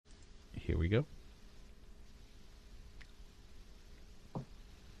Here we go.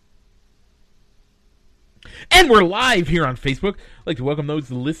 And we're live here on Facebook. I'd like to welcome those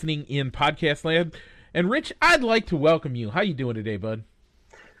listening in podcast land. And Rich, I'd like to welcome you. How you doing today, bud?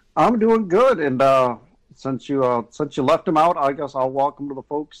 I'm doing good, and since you left them out, I guess I'll welcome to the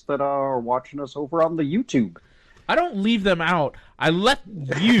folks that are watching us over on the YouTube. I don't leave them out. I let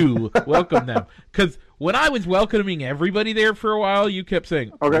you welcome them. Because when I was welcoming everybody there for a while, you kept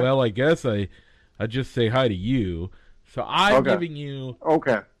saying, Okay. well, I guess I just say hi to you. So I'm giving you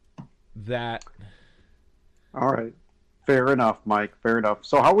that. All right. Fair enough, Mike. Fair enough.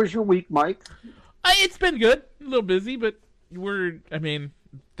 So how was your week, Mike? It's been good. A little busy, but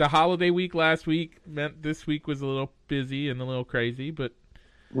the holiday week last week meant this week was a little busy and a little crazy, but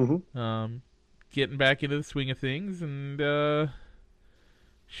getting back into the swing of things, and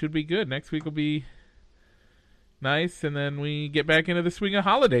should be good. Next week will be nice, and then we get back into the swing of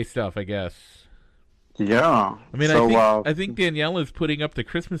holiday stuff, I guess. Yeah. I think Danielle is putting up the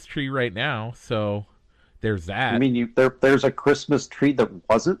Christmas tree right now, so there's that. I mean, there's a Christmas tree that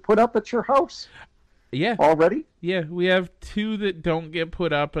wasn't put up at your house? Yeah. Already? Yeah, we have two that don't get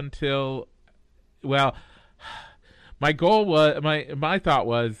put up until, well, my goal was, my thought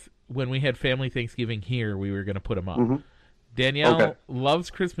was when we had family Thanksgiving here, we were going to put them up. Mm-hmm. Danielle loves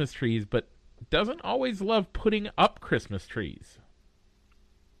Christmas trees, but doesn't always love putting up Christmas trees.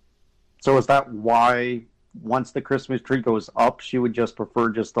 So is that why once the Christmas tree goes up, she would just prefer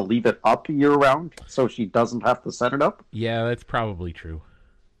just to leave it up year round so she doesn't have to set it up? Yeah, that's probably true.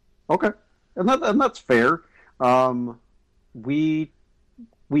 Okay. And that's fair. We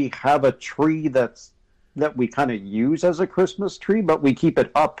have a tree that we kind of use as a Christmas tree, but we keep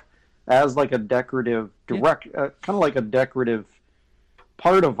it up as like a decorative kind of like a decorative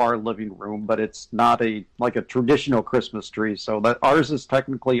part of our living room, but it's not like a traditional Christmas tree. So that ours is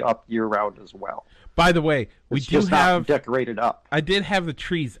technically up year round as well. By the way, It's just not decorated up. I did have the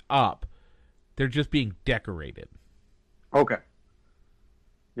trees up. They're just being decorated. Okay.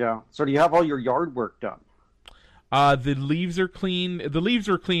 Yeah. So do you have all your yard work done? The leaves are clean. The leaves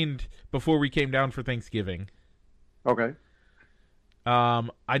were cleaned before we came down for Thanksgiving. Okay.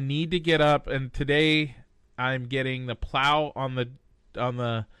 I need to get up, and today I'm getting the plow on the.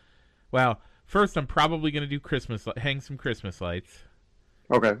 Well, first I'm probably going to do hang some Christmas lights.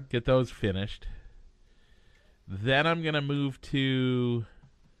 Okay. Get those finished. Then I'm going to move to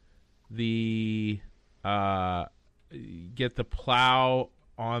the get the plow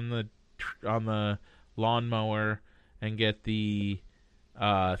on the lawnmower and get the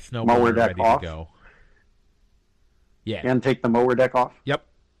snow mower deck ready off. To go. Yeah. And take the mower deck off? Yep.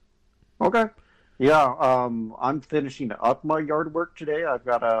 Okay. Yeah, I'm finishing up my yard work today.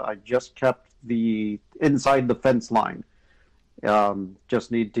 I just kept the inside the fence line.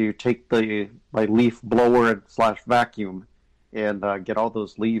 Just need to take my leaf blower / vacuum and get all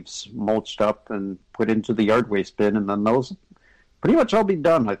those leaves mulched up and put into the yard waste bin, and then those pretty much all be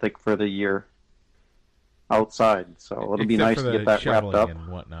done, I think, for the year outside. So it'll be nice to get that wrapped up. And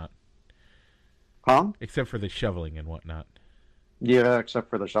whatnot. Huh? Except for the shoveling and whatnot. Yeah, except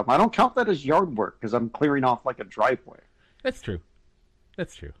for the shovel. I don't count that as yard work because I'm clearing off like a driveway. That's true.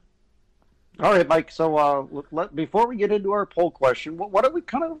 That's true. All right, Mike. So before we get into our poll question,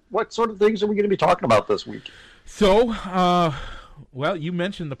 what sort of things are we going to be talking about this week? So, well, you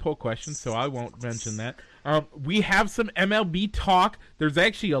mentioned the poll question, so I won't mention that. We have some MLB talk. There's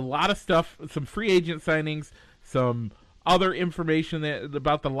actually a lot of stuff, some free agent signings, some other information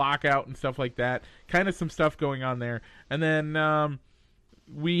about the lockout and stuff like that. Kind of some stuff going on there. And then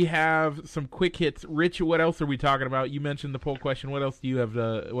we have some quick hits. Rich, what else are we talking about? You mentioned the poll question. What else do you have?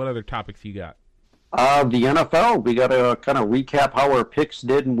 What other topics you got? The NFL. We got to kind of recap how our picks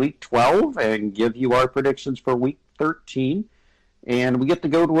did in Week 12 and give you our predictions for Week 13. And we get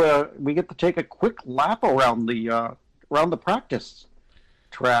to take a quick lap around the practice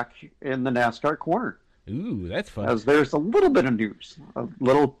track in the NASCAR corner. Ooh, that's fun. As there's a little bit of news. A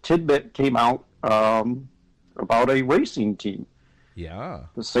little tidbit came out about a racing team. Yeah.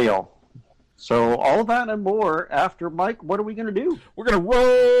 The sale. So all that and more after Mike. What are we going to do? We're going to roll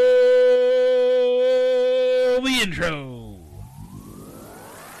the intro.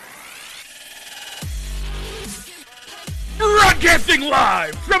 Broadcasting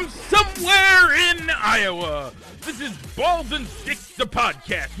live from somewhere in Iowa. This is Balls and Sticks, the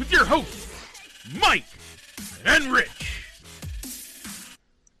podcast, with your hosts, Mike and Rich.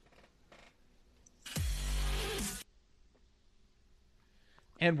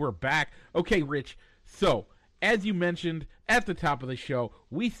 And we're back. Okay, Rich. So, as you mentioned at the top of the show,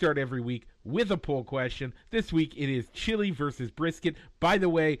 we start every week with a poll question. This week it is chili versus brisket. By the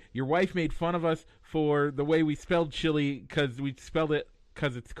way, your wife made fun of us for the way we spelled chili because we spelled it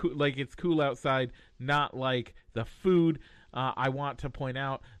because it's cool, like it's cool outside, not like the food. I want to point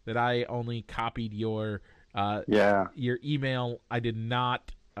out that I only copied your email. I did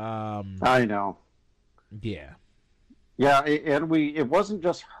not. I know. Yeah. Yeah, and it wasn't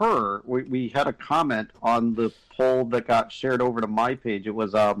just her. We had a comment on the poll that got shared over to my page. It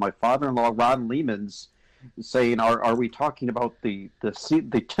was my father-in-law, Ron Lehman's, saying, "Are we talking about the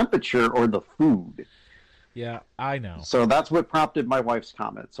temperature or the food?" Yeah, I know. So that's what prompted my wife's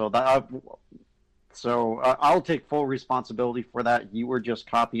comment. So I'll take full responsibility for that. You were just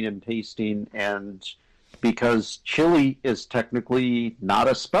copying and pasting, and because chili is technically not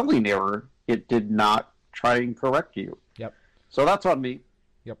a spelling error, it did not try and correct you. Yep. So that's on me.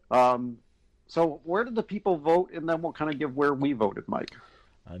 Yep. So where did the people vote, and then we'll kind of give where we voted, Mike.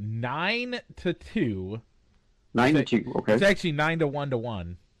 9-2. 9-2. Okay. It's actually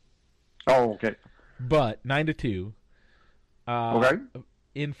 9-1. Oh, okay. But 9-2. Okay.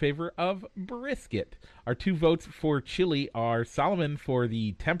 In favor of brisket. Our 2 votes for chili are Solomon for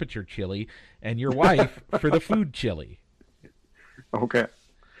the temperature chili and your wife for the food chili. Okay.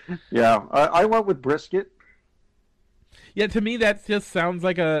 Yeah, I went with brisket. Yeah, to me that just sounds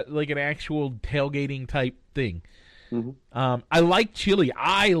like an actual tailgating type thing. Mm-hmm. I like chili.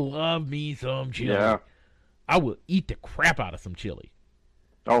 I love me some chili. Yeah. I will eat the crap out of some chili.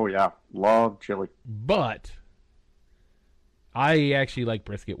 Oh yeah, love chili. But I actually like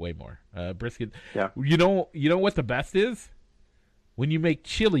brisket way more. Brisket. Yeah. You know what the best is? When you make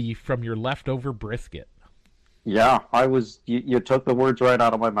chili from your leftover brisket. Yeah, you took the words right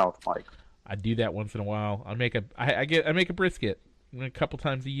out of my mouth, Mike. I do that once in a while. I make a brisket a couple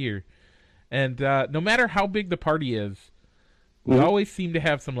times a year, and no matter how big the party is, we always seem to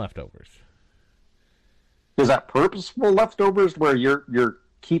have some leftovers. Is that purposeful leftovers where you're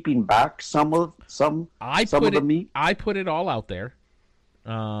keeping back some of the meat? I put it all out there.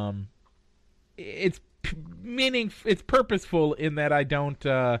 It's purposeful in that I don't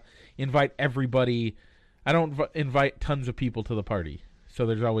invite everybody. I don't invite tons of people to the party, so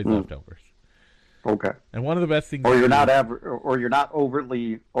there's always leftovers. Okay. And one of the best things, or you're not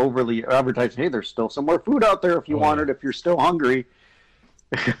overly advertising. Hey, there's still some more food out there if you want it. If you're still hungry.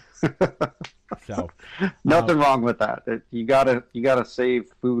 So nothing wrong with that. You gotta save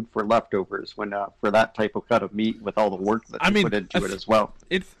food for leftovers when for that type of cut of meat with all the work that you put into it as well.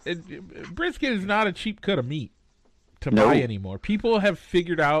 Brisket is not a cheap cut of meat to buy anymore. People have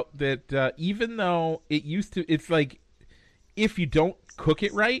figured out that even though it used to, it's like if you don't cook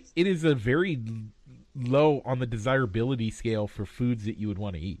it right, it is a very low on the desirability scale for foods that you would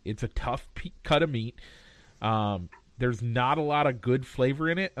want to eat. It's a tough cut of meat. There's not a lot of good flavor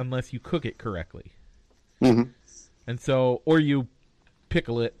in it unless you cook it correctly. Mm-hmm. And so, or you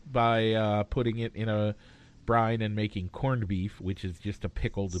pickle it by putting it in a brine and making corned beef, which is just a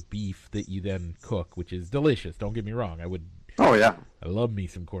pickled beef that you then cook, which is delicious. Don't get me wrong. Oh, yeah. I love me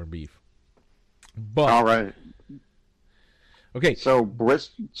some corned beef. But, all right. Okay. So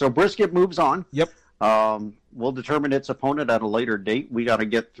brisket moves on. Yep. We'll determine its opponent at a later date. We got to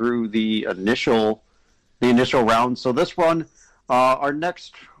get through the initial round. So this one, our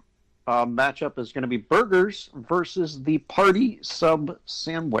next matchup is going to be burgers versus the party sub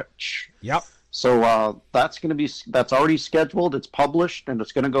sandwich. Yep. So that's already scheduled. It's published and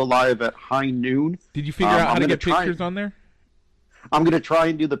it's going to go live at high noon. Did you figure out how to get pictures on there? I'm going to try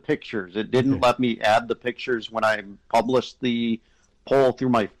and do the pictures. It didn't let me add the pictures when I published the poll through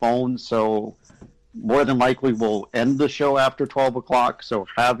my phone. So more than likely we'll end the show after 12 o'clock. So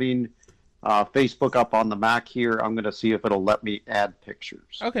having Facebook up on the Mac here, I'm going to see if it'll let me add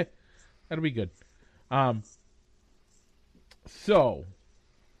pictures. Okay. That'll be good. So,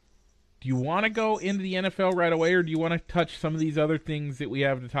 do you want to go into the NFL right away, or do you want to touch some of these other things that we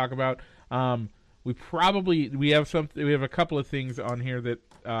have to talk about? We have a couple of things on here that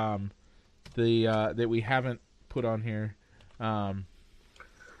that we haven't put on here. But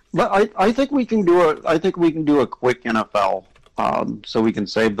I think we can do a quick NFL, so we can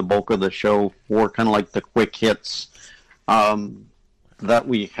save the bulk of the show for kind of like the quick hits that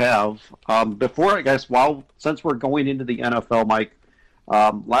we have. Before, I guess, since we're going into the NFL, Mike,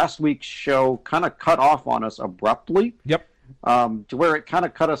 last week's show kind of cut off on us abruptly. Yep. To where it kind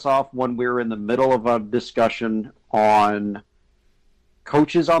of cut us off when we were in the middle of a discussion on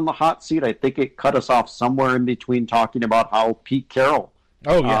coaches on the hot seat. I think it cut us off somewhere in between talking about how Pete Carroll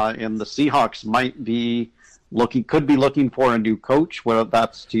and the Seahawks could be looking for a new coach, whether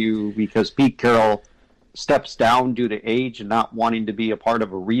that's because Pete Carroll steps down due to age and not wanting to be a part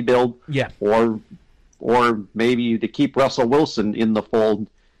of a rebuild, Yeah. or maybe to keep Russell Wilson in the fold,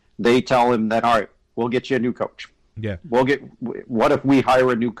 they tell him that, all right, we'll get you a new coach. Yeah. What if we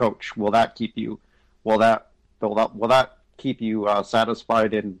hire a new coach? Will that keep you? Will that keep you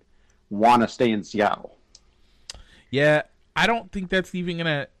satisfied and want to stay in Seattle? Yeah, I don't think that's even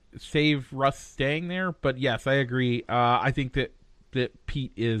gonna save Russ staying there. But yes, I agree. I think that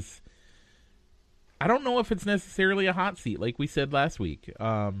Pete is. I don't know if it's necessarily a hot seat, like we said last week,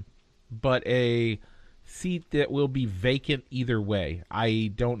 but a seat that will be vacant either way.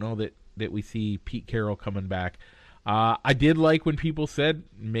 I don't know that we see Pete Carroll coming back. I did like when people said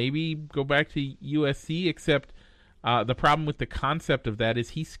maybe go back to USC, except the problem with the concept of that is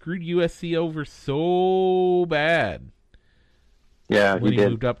he screwed USC over so bad. Yeah, when he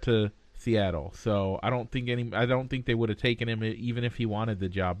did. moved up to Seattle. So I don't think they would have taken him even if he wanted the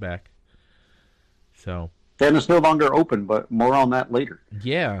job back. So then it's no longer open, but more on that later.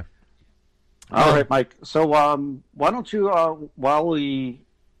 Yeah. All right, Mike. So why don't you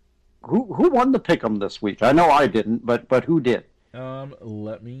who won the pick'em this week? I know I didn't, but who did?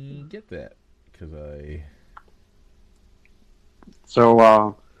 Let me get that because I.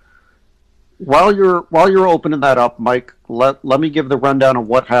 So while you're opening that up, Mike, let me give the rundown of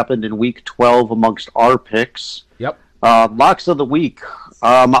what happened in Week 12 amongst our picks. Yep. Locks of the week.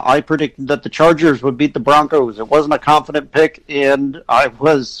 I predicted that the Chargers would beat the Broncos. It wasn't a confident pick, and I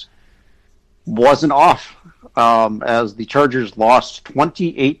wasn't off. As the Chargers lost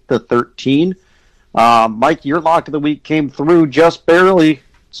 28-13. Mike, your lock of the week came through just barely.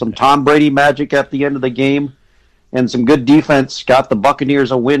 Some Tom Brady magic at the end of the game, and some good defense got the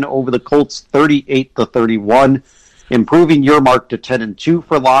Buccaneers a win over the Colts 38-31, improving your mark to 10-2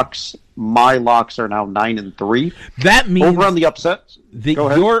 for locks. My locks are now 9-3. That means over on the upset.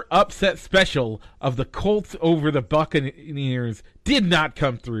 Your upset special of the Colts over the Buccaneers did not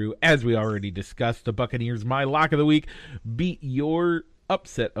come through, as we already discussed. The Buccaneers, my lock of the week, beat your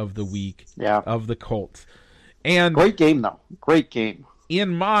upset of the week of the Colts. And great game, though. Great game.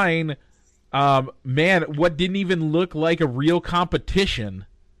 In mine, man, what didn't even look like a real competition,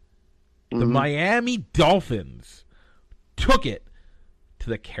 the Miami Dolphins took it to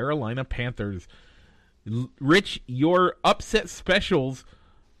the Carolina Panthers. Rich, your upset specials,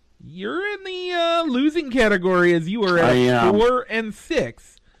 you're in the losing category as you are at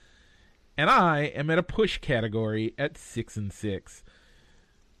 4-6, and I am at a push category at 6-6.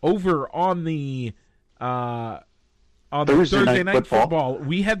 Over on the Thursday night football,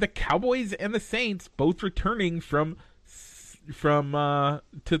 we had the Cowboys and the Saints both returning from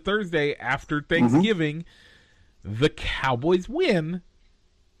to Thursday after Thanksgiving. The Cowboys win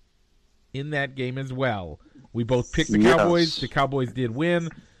in that game as well. We both picked the Cowboys. The Cowboys did win.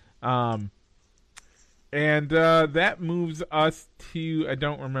 And that moves us to, I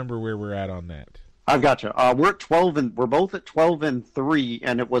don't remember where we're at on that. I've got you. We're at 12 and we're both at 12-3,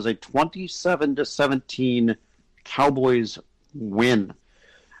 and it was a 27-17 Cowboys win.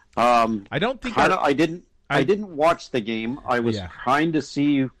 I don't think I didn't watch the game. I was trying to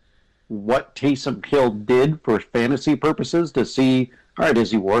see what Taysom Hill did for fantasy purposes to see, all right,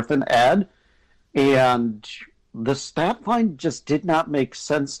 is he worth an ad? And the stat line just did not make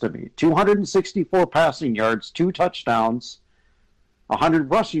sense to me. 264 passing yards, 2 touchdowns, 100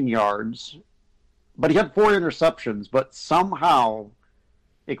 rushing yards, but he had 4 interceptions. But somehow,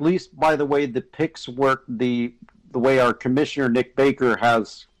 at least by the way the picks work, the way our commissioner Nick Baker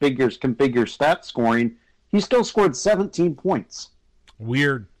has configure stat scoring, he still scored 17 points.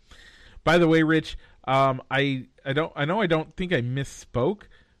 Weird. By the way, Rich, I don't think I misspoke,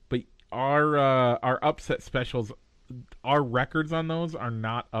 but our upset specials, our records on those are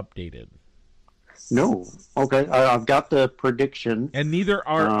not updated. No. Okay. I've got the prediction. And neither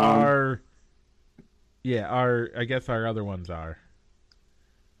are our I guess our other ones are.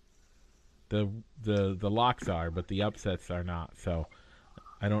 The locks are, but the upsets are not. So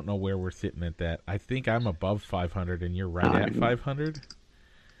I don't know where we're sitting at that. I think I'm above 500 and you're right at 500.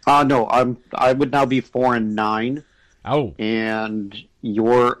 No, I would now be 4-9. Oh. And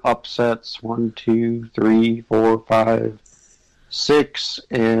your upsets 1, 2, 3, 4, 5, 6,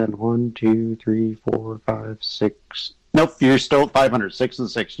 and 1, 2, 3, 4, 5, 6. Nope, you're still at 500,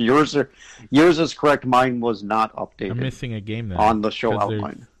 6-6. Yours is correct. Mine was not updated. I'm missing a game then on the show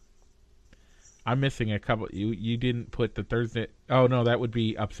outline. I'm missing a couple. You didn't put the Thursday. Oh no, that would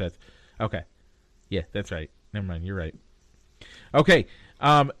be upsets. Okay, yeah, that's right. Never mind. You're right. Okay.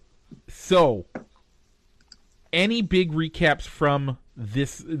 So, any big recaps from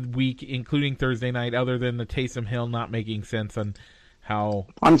this week, including Thursday night, other than the Taysom Hill not making sense on how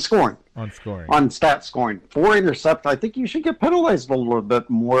On scoring. on scoring. On stat scoring. 4 interceptions. I think you should get penalized a little bit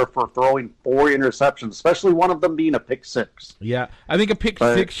more for throwing 4 interceptions, especially one of them being a pick six. Yeah, I think a pick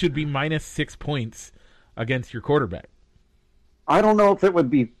But- six should be minus 6 points against your quarterback. I don't know if it would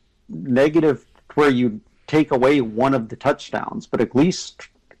be negative where you take away one of the touchdowns, but at least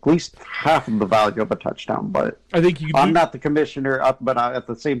half of the value of a touchdown. But I think you. I'm not the commissioner, but at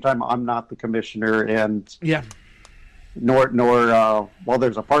the same time, I'm not the commissioner, and Yeah, nor well,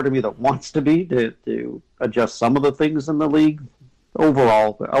 there's a part of me that wants to be to adjust some of the things in the league.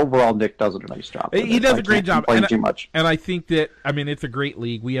 Overall, Nick does a nice job. he does a great job. Complain too much. And I think that it's a great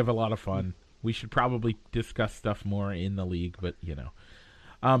league. We have a lot of fun. We should probably discuss stuff more in the league, but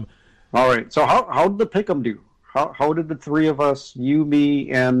All right. So how did the pick'em do? How did the three of us, you,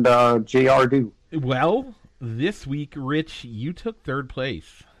 me, and JR do? Well, this week, Rich, you took third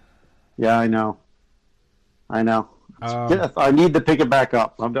place. Yeah, I know. Yes, I need to pick it back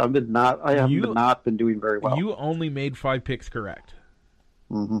up. I have not been doing very well. You only made 5 picks correct.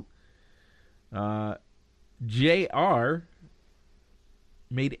 Mm-hmm. JR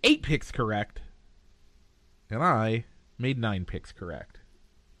made 8 picks correct, and I made 9 picks correct.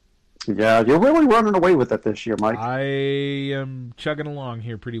 Yeah, you're really running away with it this year, Mike. I am chugging along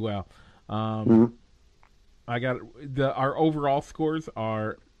here pretty well. I got our overall scores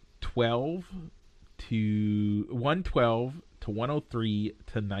are 112 to 103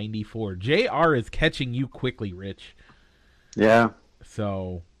 to 94. JR is catching you quickly, Rich. Yeah.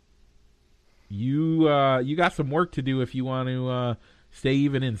 So you got some work to do if you want to stay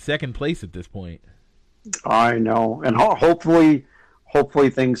even in second place at this point. I know, and hopefully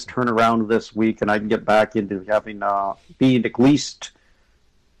things turn around this week, and I can get back into having being at least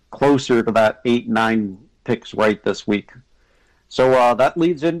closer to that 8-9 picks right this week. So that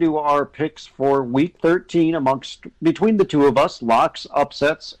leads into our picks for Week 13 between the two of us: locks,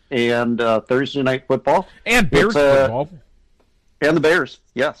 upsets, and Thursday night football And Bears football. And the Bears,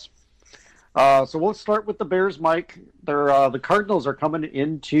 yes. So we'll start with the Bears, Mike. The Cardinals are coming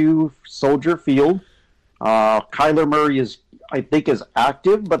into Soldier Field. Kyler Murray I think is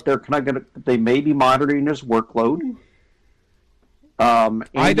active, but they may be monitoring his workload.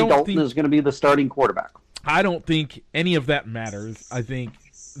 Andy Dalton is going to be the starting quarterback. I don't think any of that matters. I think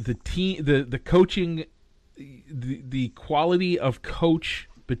the team, the coaching, the quality of coach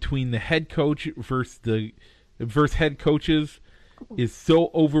between the head coach versus head coaches is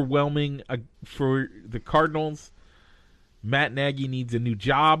so overwhelming for the Cardinals. Matt Nagy needs a new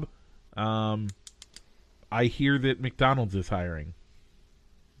job. I hear that McDonald's is hiring,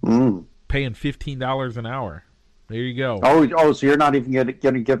 paying $15 an hour. There you go. Oh, so you're not even going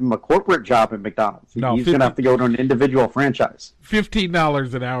to give him a corporate job at McDonald's. No, he's going to have to go to an individual franchise.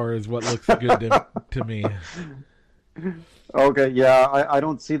 $15 an hour is what looks good to me. Okay, yeah, I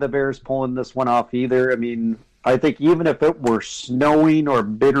don't see the Bears pulling this one off either. I mean, I think even if it were snowing or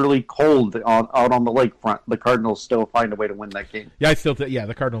bitterly cold out on the lakefront, the Cardinals still find a way to win that game. Yeah,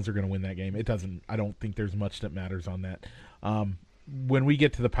 the Cardinals are going to win that game. I don't think there's much that matters on that. When we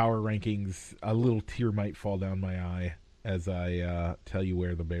get to the power rankings, a little tear might fall down my eye as I tell you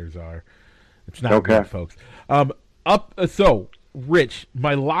where the Bears are. It's not good, folks. So, Rich,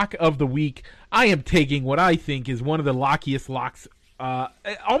 my lock of the week, I am taking what I think is one of the lockiest locks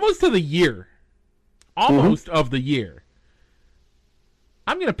almost of the year. Of the year.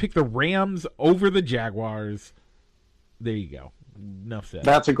 I'm going to pick the Rams over the Jaguars. There you go. Enough said.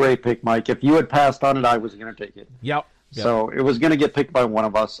 That's a great pick, Mike. If you had passed on it, I was going to take it. Yep. So it was going to get picked by one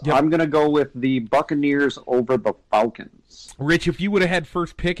of us. Yep. I'm going to go with the Buccaneers over the Falcons. Rich, if you would have had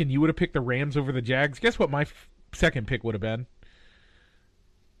first pick and you would have picked the Rams over the Jags, guess what my second pick would have been?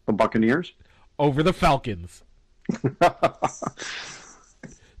 The Buccaneers? Over the Falcons.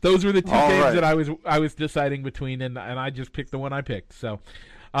 Those were the two games that I was deciding between, and I just picked the one I picked. So,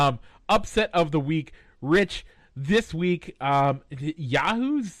 upset of the week. Rich, this week,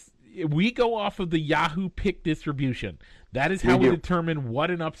 we go off of the Yahoo pick distribution. That is how we determine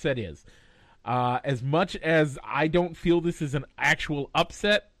what an upset is. As much as I don't feel this is an actual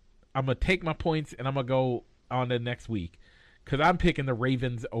upset, I'm going to take my points and I'm going to go on to next week. Because I'm picking the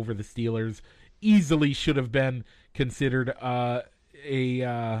Ravens over the Steelers. Easily should have been considered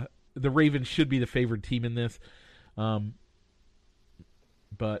the Ravens should be the favored team in this. But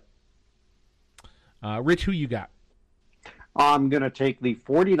Rich, who you got? I'm going to take the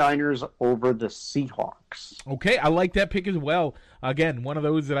 49ers over the Seahawks. Okay, I like that pick as well. Again, one of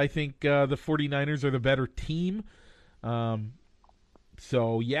those that I think the 49ers are the better team.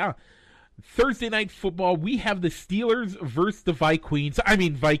 So, yeah. Thursday night football, we have the Steelers versus the Vikings.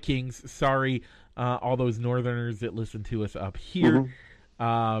 Sorry. all those Northerners that listen to us up here.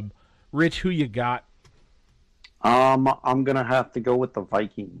 Rich, who you got? I'm gonna have to go with the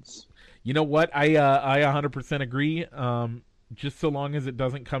Vikings. You know what? I 100% agree. Just so long as it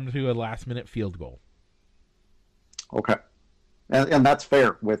doesn't come to a last-minute field goal. Okay. And that's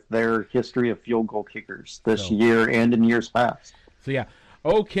fair with their history of field goal kickers this year and in years past. So, yeah.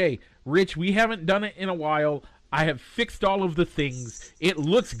 Okay, Rich, we haven't done it in a while. I have fixed all of the things. It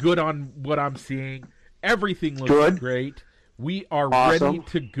looks good on what I'm seeing. Everything looks great. We are ready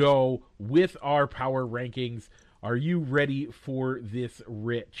to go with our power rankings. Are you ready for this,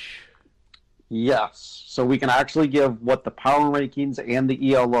 Rich? Yes. So we can actually give what the power rankings and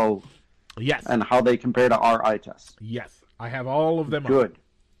the ELO. Yes. And how they compare to our eye test. Yes. I have all of them. Good.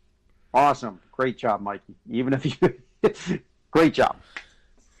 Awesome. Great job, Mikey. Even if you... Great job.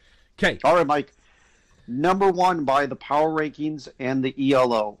 Okay. All right, Mike. Number one by the power rankings and the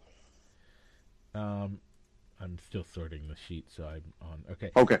ELO. I'm still sorting the sheet, so I'm on.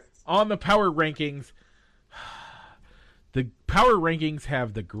 Okay. Okay. On the power rankings, the power rankings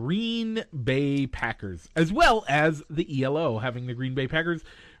have the Green Bay Packers, as well as the ELO having the Green Bay Packers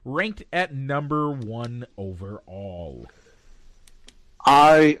ranked at number 1 overall.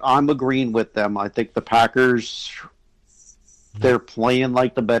 I'm agreeing with them. I think the Packers, they're playing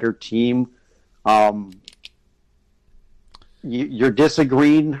like the better team. You're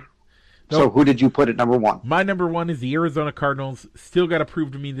disagreeing. Nope. So who did you put at number 1? My number 1 is the Arizona Cardinals. Still got to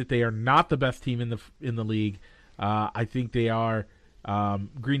prove to me that they are not the best team in the league. I think they are.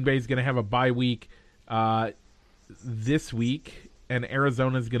 Green Bay is going to have a bye week this week, and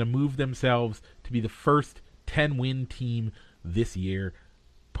Arizona is going to move themselves to be the first 10-win team this year.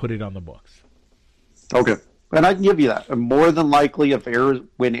 Put it on the books. Okay. And I can give you that. More than likely,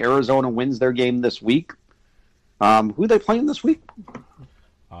 when Arizona wins their game this week, who are they playing this week?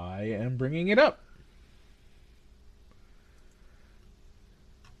 I am bringing it up.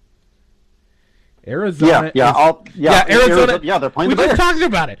 Arizona. Arizona. Yeah, they're playing the Bears. We just talked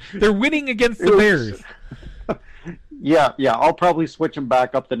about it. They're winning against the Bears. Yeah. I'll probably switch them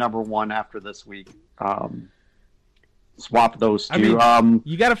back up to number 1 after this week. Swap those two. I mean,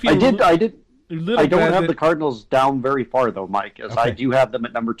 you got to feel. I don't have the Cardinals down very far though, Mike, as I do have them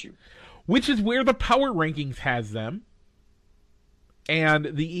at number 2. Which is where the power rankings has them.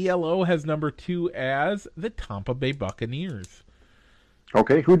 And the ELO has number 2 as the Tampa Bay Buccaneers.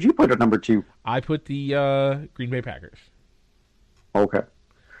 Okay, who'd you put at number 2? I put the Green Bay Packers. Okay.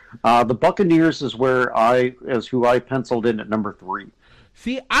 The Buccaneers is who I penciled in at number 3.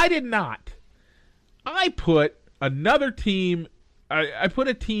 See, I did not. I put another team. I put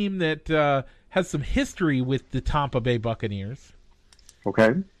a team that has some history with the Tampa Bay Buccaneers.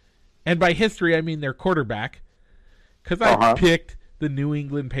 Okay. And by history, I mean their quarterback. Because I picked the New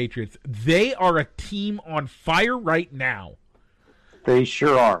England Patriots. They are a team on fire right now. They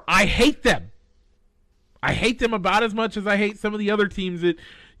sure are. I hate them. I hate them about as much as I hate some of the other teams that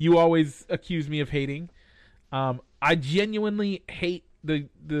you always accuse me of hating. I genuinely hate the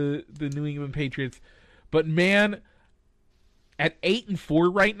New England Patriots. But man, at 8-4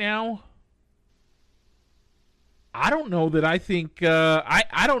 right now, I don't know that I think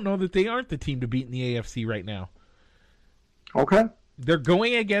I don't know that they aren't the team to beat in the AFC right now. Okay. They're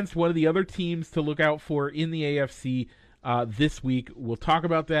going against one of the other teams to look out for in the AFC this week. We'll talk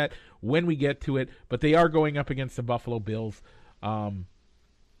about that when we get to it, but they are going up against the Buffalo Bills.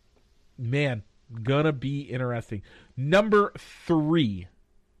 Man, gonna be interesting. Number 3.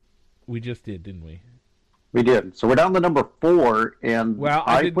 We just did, didn't we? We did. So we're down to number 4, and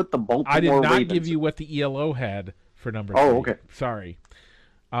I put the Baltimore Ravens. I did not give you what the ELO had for number 3. Oh, okay. Sorry.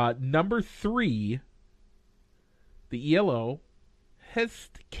 Number 3, the ELO has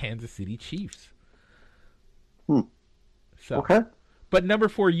the Kansas City Chiefs. So, okay. But number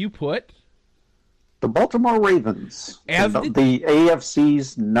 4, you put the Baltimore Ravens, the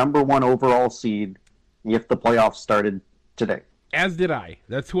AFC's number 1 overall seed if the playoffs started today. As did I.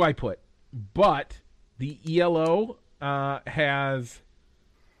 That's who I put. But the ELO has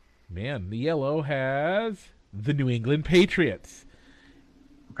the New England Patriots.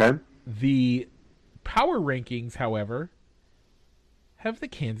 Okay. The power rankings, however, have the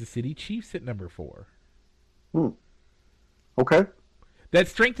Kansas City Chiefs at number 4. Okay. That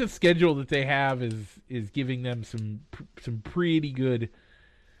strength of schedule that they have is giving them some pretty good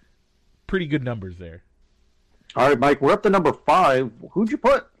numbers there. All right, Mike, we're up to number 5. Who'd you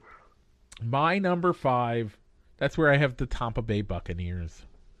put? My number 5, that's where I have the Tampa Bay Buccaneers.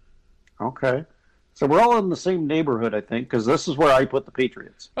 Okay. So we're all in the same neighborhood, I think, because this is where I put the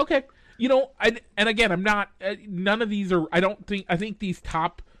Patriots. Okay. And again, I'm not, none of these are, I think these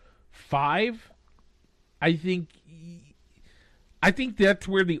top 5 I think that's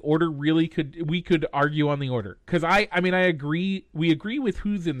where the order really we could argue on the order, because I agree, we agree with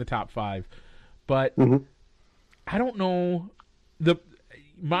who's in the top 5, but I don't know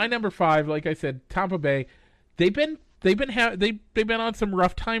my number 5, like I said, Tampa Bay. They've been on some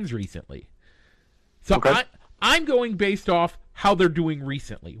rough times recently, so okay. I'm going based off how they're doing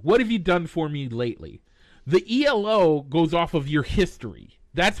recently. What have you done for me lately? The ELO goes off of your history.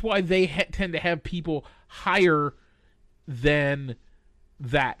 That's why they tend to have people higher than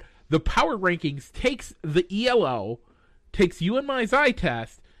that. The power rankings takes the ELO, takes you and my eye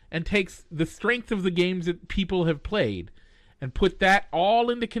test, and takes the strength of the games that people have played, and put that all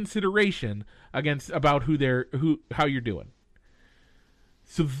into consideration against about how you're doing.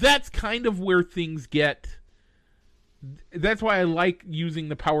 So that's kind of where things get. That's why I like using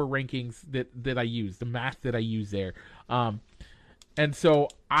the power rankings that I use, the math that I use there. And so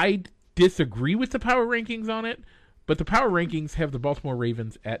I disagree with the power rankings on it, but the power rankings have the Baltimore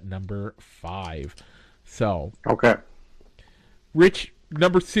Ravens at number 5. So okay, Rich,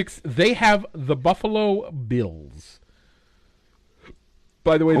 number 6, they have the Buffalo Bills.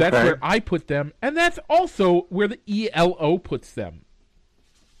 By the way, that's where I put them, and that's also where the ELO puts them.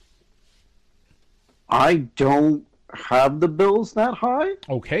 I don't have the Bills that high.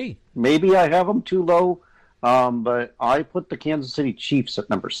 Okay. Maybe I have them too low, but I put the Kansas City Chiefs at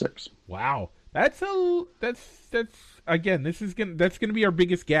number 6. Wow. That's again, that's gonna be our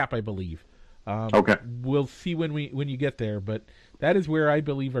biggest gap, I believe. Okay. We'll see when you get there, but that is where I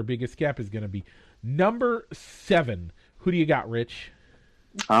believe our biggest gap is going to be. Number 7. Who do you got, Rich?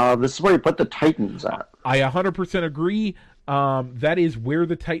 This is where you put the Titans at. I 100% agree. That is where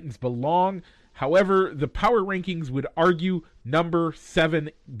the Titans belong. However, the power rankings would argue number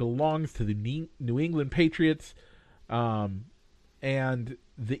 7 belongs to the New England Patriots, and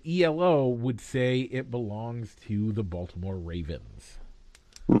the ELO would say it belongs to the Baltimore Ravens.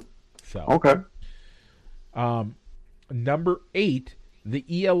 So okay. Number 8,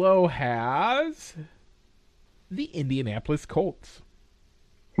 the ELO has the Indianapolis Colts.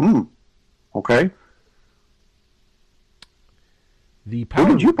 Okay. Who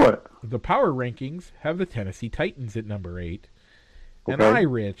did you put? The power rankings have the Tennessee Titans at number 8. Okay. And I,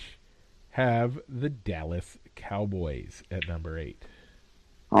 Rich, have the Dallas Cowboys at number 8.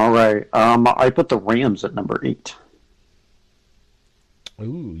 All right. I put the Rams at number 8.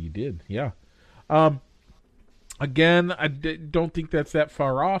 Ooh, you did. Yeah. Again, I don't think that's that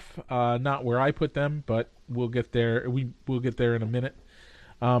far off. Not where I put them, but we'll get there. We'll get there in a minute.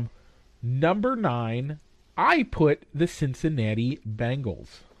 Number 9, I put the Cincinnati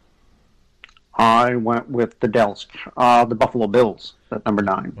Bengals. I went with the Buffalo Bills at number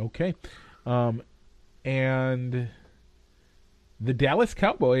 9. Okay. And the Dallas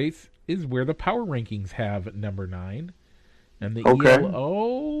Cowboys is where the power rankings have number 9. And the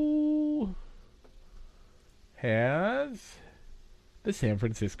ELO has the San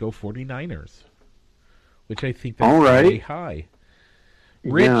Francisco 49ers, which I think that's very high.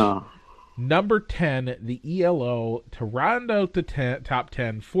 Rich, number 10, the ELO, to round out the top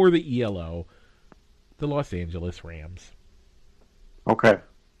 10 for the ELO, the Los Angeles Rams. Okay.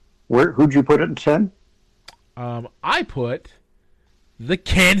 Who'd you put at 10? I put the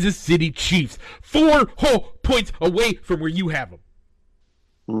Kansas City Chiefs, 4 whole points away from where you have them.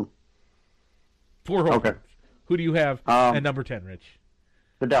 4 whole points. Who do you have at number 10, Rich?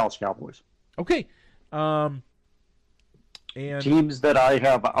 The Dallas Cowboys. Okay. And teams that I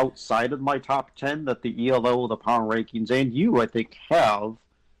have outside of my top 10 that the ELO, the power rankings, and you, I think, have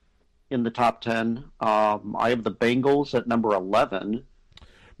in the top 10. I have the Bengals at number 11.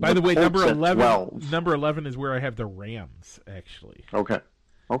 By the way, number 11 is where I have the Rams, actually. Okay.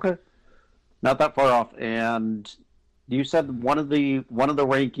 Not that far off. And you said one of the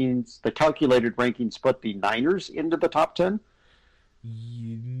rankings, the calculated rankings, put the Niners into the top 10?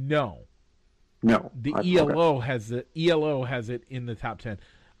 No. The ELO has it in the top 10.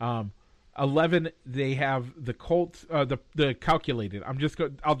 11, they have the Colts. The calculated.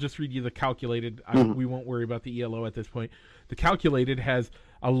 I'll just read you the calculated. We won't worry about the ELO at this point. The calculated has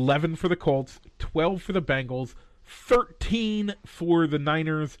 11 for the Colts, 12 for the Bengals, 13 for the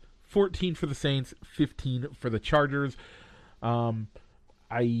Niners, 14 for the Saints, 15 for the Chargers.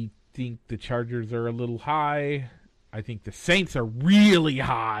 I think the Chargers are a little high. I think the Saints are really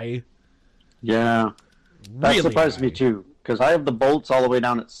high. Yeah, that surprised me too, because I have the Bolts all the way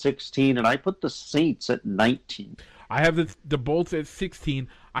down at 16, and I put the Saints at 19. I have the Bolts at 16.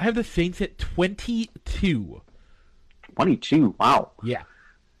 I have the Saints at 22. 22, wow. Yeah.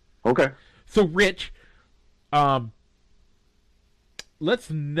 Okay. So, Rich, let's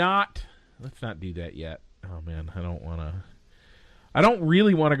not do that yet. Oh man, I don't want to. I don't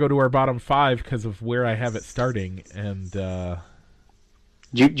really want to go to our bottom 5 because of where I have it starting, and Do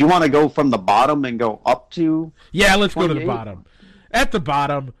you want to go from the bottom and go up to? yeah, let's go to the 28? bottom. At the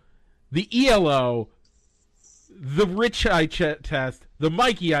bottom, the ELO, the Rich Eye Test, the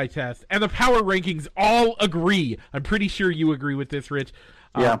Mikey Eye Test, and the Power Rankings all agree. I'm pretty sure you agree with this, Rich.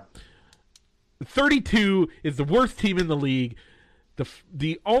 Yeah. 32 is the worst team in the league.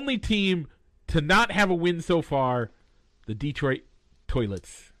 The only team to not have a win so far, the Detroit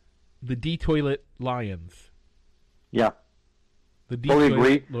Toilets. The D-Toilet Lions. Yeah. The Fully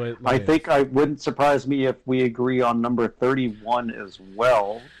agree. Lions. I think I wouldn't surprise me if we agree on number 31 as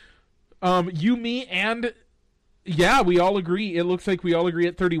well. You, me, and yeah, we all agree. It looks like we all agree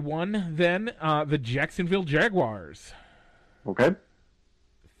at 31. Then the Jacksonville Jaguars. Okay.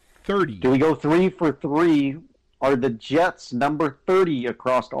 30. Do we go 3 for 3? Are the Jets number 30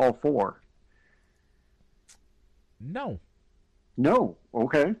 across all 4? No. No.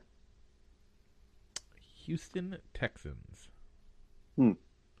 Okay. Houston Texans. Hmm.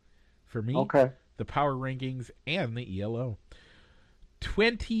 For me, Okay. the Power Rankings and the ELO.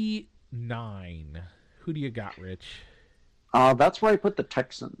 29. Who do you got, Rich? That's where I put the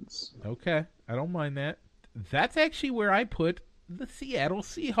Texans. Okay, I don't mind that. That's actually where I put the Seattle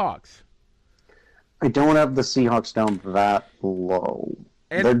Seahawks. I don't have the Seahawks down that low.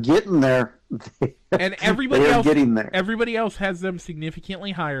 And- They're getting there. And everybody They're else, getting there. everybody else has them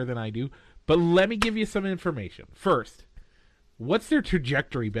significantly higher than I do. But let me give you some information. First, what's their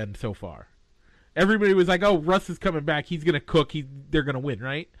trajectory been so far? Everybody was like, "Oh, Russ is coming back. He's gonna cook. They're gonna win,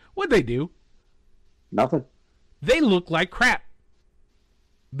 right?" What'd they do? Nothing. They look like crap.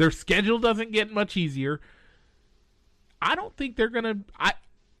 Their schedule doesn't get much easier. I don't think they're gonna.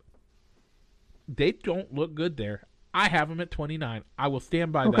 They don't look good there. I have them at 29. I will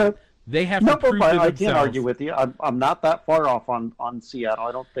stand by that. They have to prove to I themselves. can't argue with you. I'm not that far off on Seattle.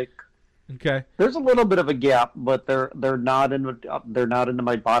 I don't think Okay. there's a little bit of a gap, but they're not into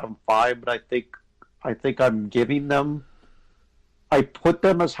my bottom 5. But I think I'm giving them. I put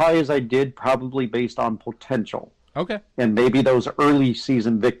them as high as I did, probably based on potential, Okay. and maybe those early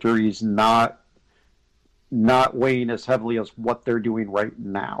season victories not weighing as heavily as what they're doing right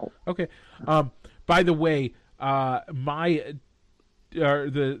now. Okay. By the way, my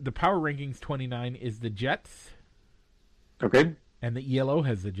the Power Rankings 29 is the Jets, Okay. and the ELO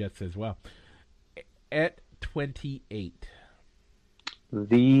has the Jets as well. At 28.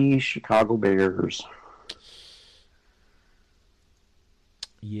 The Chicago Bears.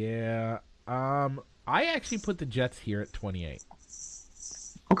 Yeah. I actually put the Jets here at 28.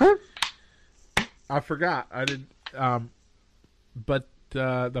 Okay. I forgot. I did. But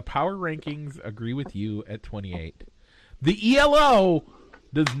the Power Rankings agree with you at 28. The ELO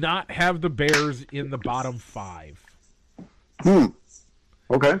does not have the Bears in the bottom 5.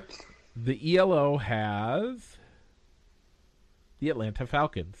 Okay. The ELO has the Atlanta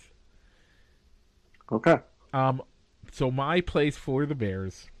Falcons. Okay. So my place for the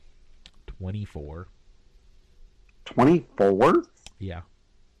Bears, 24. 24? Yeah.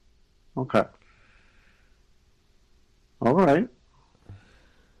 Okay. All right.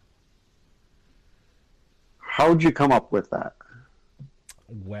 How'd you come up with that?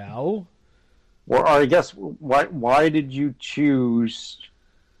 Well, Or I guess, why did you choose...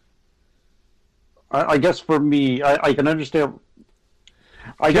 I guess for me, I can understand...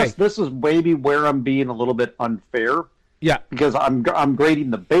 I guess this is maybe where I'm being a little bit unfair, yeah. because I'm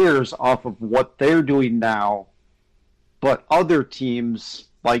grading the Bears off of what they're doing now, but other teams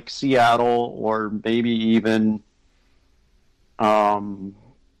like Seattle or maybe even Atlanta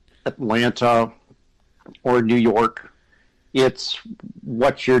or New York, it's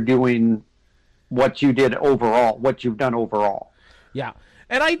what you're doing, what you did overall, what you've done overall. Yeah.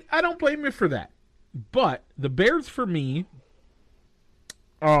 And I don't blame you for that. But the Bears, for me,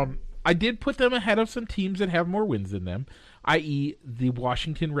 I did put them ahead of some teams that have more wins than them, i.e. the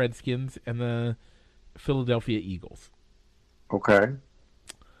Washington Redskins and the Philadelphia Eagles. Okay.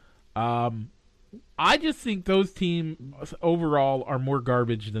 I just think those teams overall are more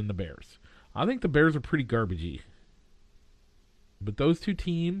garbage than the Bears. I think the Bears are pretty garbagey. But those two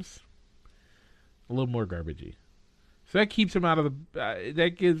teams, a little more garbagey. So that keeps them out of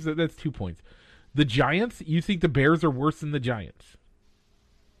the... that's 2 points. The Giants, you think the Bears are worse than the Giants?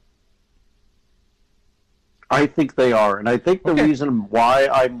 I think they are. And I think the reason why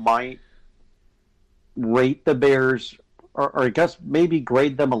I might rate the Bears, or I guess maybe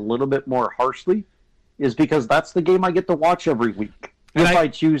grade them a little bit more harshly, is because that's the game I get to watch every week. And if I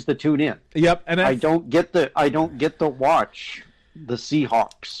choose to tune in. Yep. And I don't get to watch the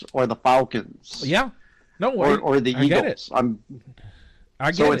Seahawks or the Falcons. Yeah. No, or the I get Eagles.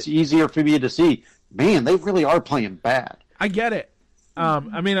 it. It's easier for me to see. Man, they really are playing bad. I get it.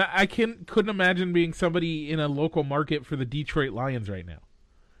 I mean, I couldn't imagine being somebody in a local market for the Detroit Lions right now,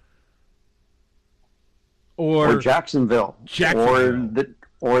 or Jacksonville, Jacksonville.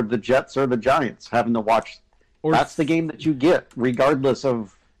 or the Jets or the Giants, having to watch. That's the game that you get, regardless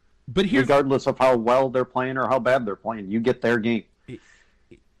of how well they're playing or how bad they're playing. You get their game.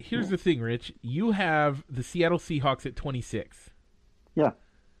 Here's the thing, Rich. You have the Seattle Seahawks at 26. Yeah.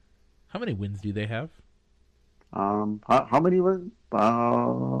 How many wins do they have? How many wins? They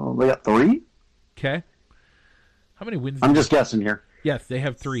got 3. Okay. How many wins? I'm just guessing here. Yes, they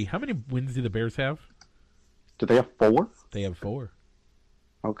have 3. How many wins do the Bears have? Do they have 4? They have 4.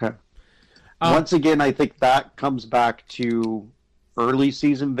 Okay. Once again, I think that comes back to early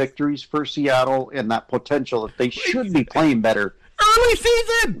season victories for Seattle and that potential that they should be playing better. Early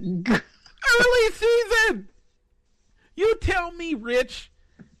season! Early season! You tell me, Rich,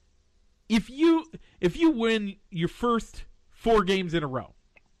 if you win your first 4 games in a row,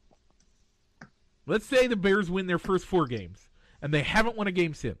 let's say the Bears win their first 4 games, and they haven't won a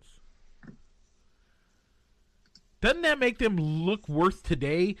game since, doesn't that make them look worse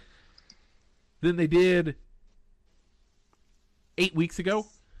today than they did 8 weeks ago?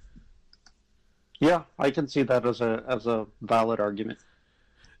 Yeah, I can see that as a valid argument.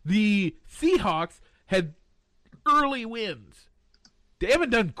 The Seahawks had early wins. They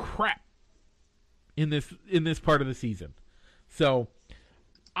haven't done crap in this part of the season. So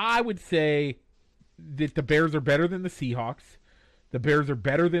I would say that the Bears are better than the Seahawks. The Bears are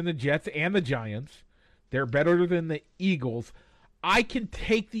better than the Jets and the Giants. They're better than the Eagles. I can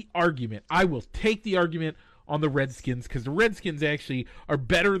take the argument. I will take the argument on the Redskins because the Redskins actually are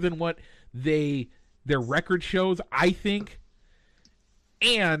better than what their record shows, I think.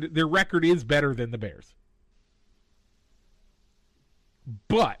 And their record is better than the Bears.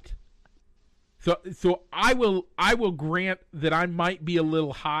 But so I will grant that I might be a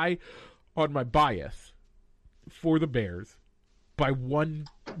little high on my bias for the Bears by one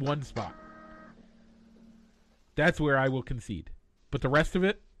spot. That's where I will concede. But the rest of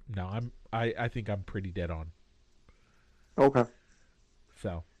it, no, I think I'm pretty dead on. Okay.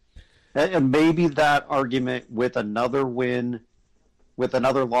 So, and maybe that argument with another win, with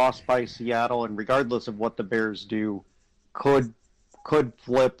another loss by Seattle, and regardless of what the Bears do, could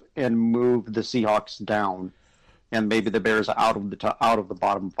flip and move the Seahawks down, and maybe the Bears out of the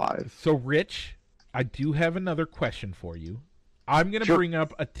bottom 5. So, Rich, I do have another question for you. I'm going to bring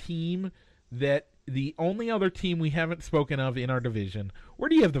up a team that the only other team we haven't spoken of in our division. Where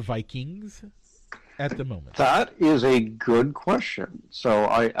do you have the Vikings at the moment? That is a good question. So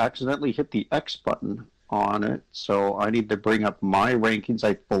I accidentally hit the X button on it, so I need to bring up my rankings.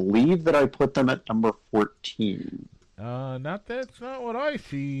 I believe that I put them at number 14. That's not what I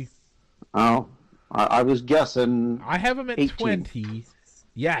see. Oh, I was guessing. I have them at 18. 20.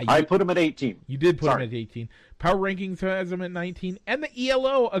 Yeah, I put them at 18. You did put them at 18. Power Rankings has them at 19, and the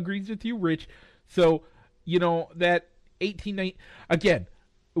ELO agrees with you, Rich. So, that 18, 19, again,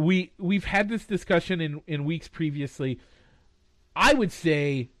 we've had this discussion in weeks previously. I would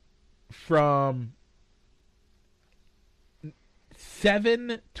say from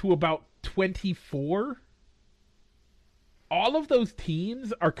 7 to about 24, all of those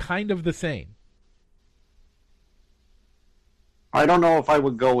teams are kind of the same. I don't know if I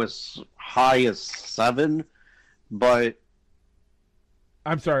would go as high as 7, but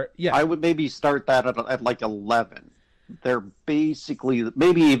I'm sorry. Yeah, I would maybe start that at like 11. They're basically,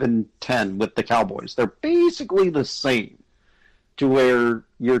 maybe even 10 with the Cowboys. They're basically the same, to where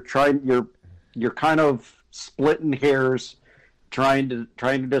you're kind of splitting hairs, trying to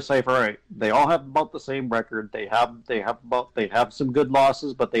decipher. All right, they all have about the same record. They have some good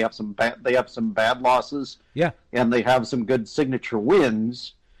losses, but they have some bad losses. Yeah, and they have some good signature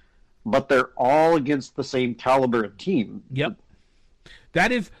wins, but they're all against the same caliber of team. Yep.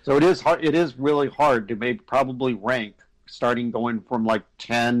 That is so. It is hard. It is really hard to probably rank, starting going from like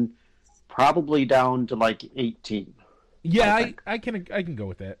 10, probably down to like 18. Yeah, I can go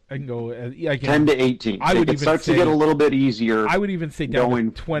with that. I can go. 10 to 18. It starts to get a little bit easier. I would even say down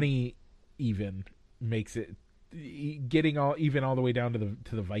to 20. Even makes it getting all the way down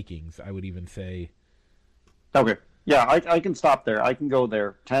to the Vikings. I would even say. Okay. Yeah, I can stop there. I can go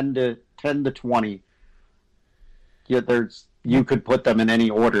there. 10 to 20. Yeah, you could put them in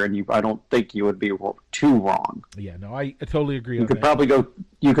any order, and I don't think you would be too wrong. Yeah, no, I totally agree. You could probably go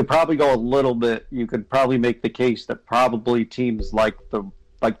a little bit. You could probably make the case that probably teams like the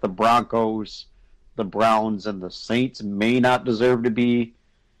Broncos, the Browns, and the Saints may not deserve to be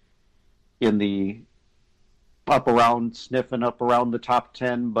in the sniffing up around the top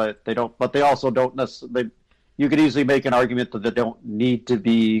 10, but they don't. But they also don't necessarily. You could easily make an argument that they don't need to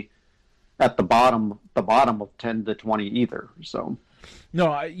be at the bottom of 10 to 20 either. So,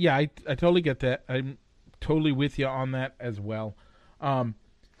 no, I totally get that. I'm totally with you on that as well.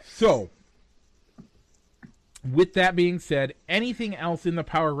 So, with that being said, anything else in the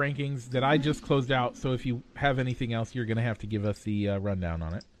power rankings that I just closed out? So, if you have anything else, you're going to have to give us the rundown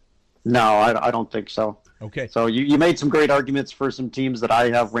on it. No, I don't think so. Okay. So you made some great arguments for some teams that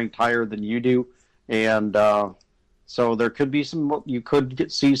I have ranked higher than you do, and so there could be you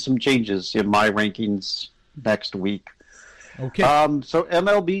could see some changes in my rankings next week. Okay. So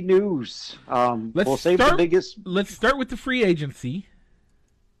MLB news. We'll save the biggest. Let's start with the free agency.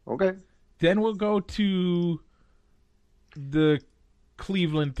 Okay. Then we'll go to the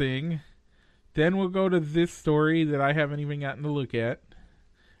Cleveland thing. Then we'll go to this story that I haven't even gotten to look at.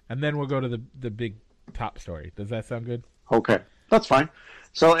 And then we'll go to the big top story. Does that sound good? Okay. That's fine.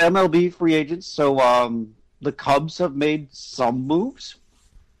 So MLB free agents. So the Cubs have made some moves.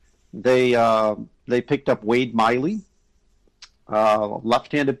 They picked up Wade Miley,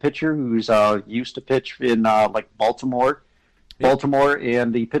 left-handed pitcher who's used to pitch in Baltimore,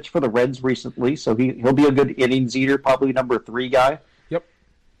 and he pitched for the Reds recently. So he'll be a good innings eater, probably number 3 guy. Yep.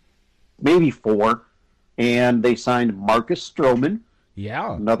 Maybe 4. And they signed Marcus Stroman.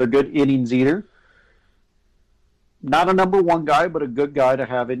 Yeah. Another good innings eater. Not a number 1 guy, but a good guy to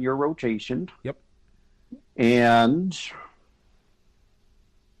have in your rotation. Yep. And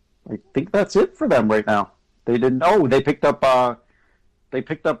I think that's it for them right now. They didn't. Oh, they picked up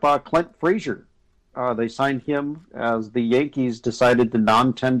Clint Frazier. They signed him as the Yankees decided to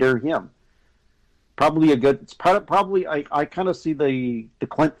non-tender him. Probably a good. It's probably I kind of see the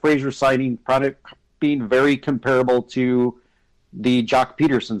Clint Frazier signing product being very comparable to the Jock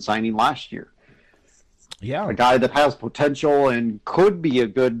Peterson signing last year. Yeah, a guy that has potential and could be a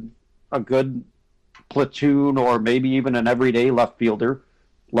good platoon or maybe even an everyday left fielder,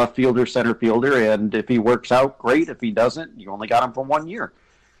 center fielder, and if he works out, great. If he doesn't, you only got him for 1 year.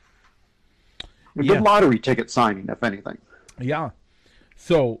 A good lottery ticket signing, if anything. Yeah.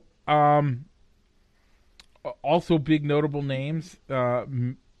 So, also big notable names.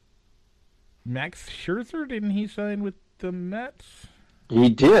 Max Scherzer, didn't he sign with the Mets? He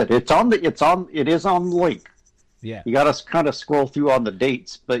did. It is on the link. Yeah. You got to kind of scroll through on the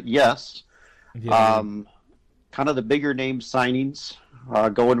dates, but yes. Yeah. Kind of the bigger name signings,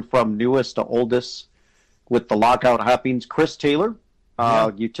 going from newest to oldest with the lockout happenings. Chris Taylor,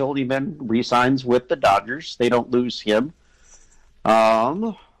 utility man, re-signs with the Dodgers. They don't lose him.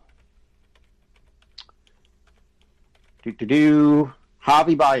 Javi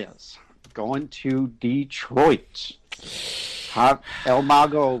Baez going to Detroit. El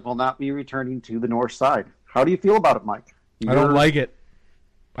Mago will not be returning to the north side. How do you feel about it, Mike? I don't like it.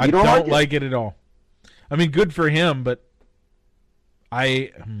 I don't like it at all. I mean, good for him, but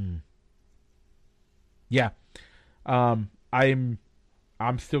I'm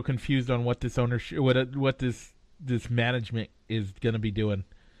still confused on what this ownership, what this management is going to be doing.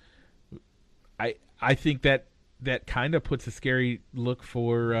 I think that kind of puts a scary look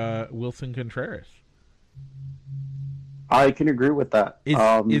for Wilson Contreras. I can agree with that.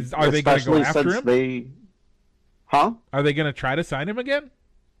 Are they going to go after him? Are they going to try to sign him again?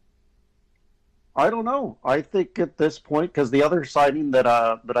 I don't know. I think at this point, because the other signing that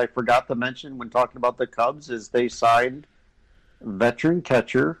I forgot to mention when talking about the Cubs is they signed veteran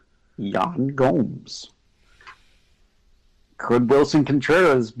catcher Yan Gomes. Could Wilson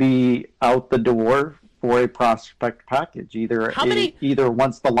Contreras be out the door for a prospect package, either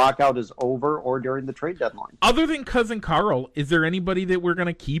once the lockout is over or during the trade deadline? Other than Cousin Carl, is there anybody that we're going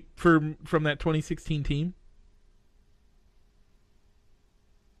to keep from that 2016 team?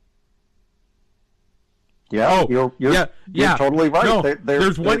 Yeah, you're totally right. No,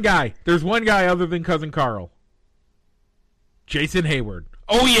 there's one guy. There's one guy other than Cousin Carl. Jason Hayward.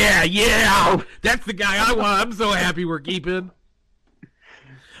 Oh, yeah. Oh, that's the guy I want. I'm so happy we're keeping.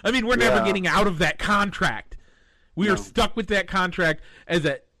 I mean, we're never getting out of that contract. We are stuck with that contract as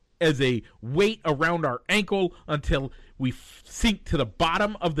a weight around our ankle until we sink to the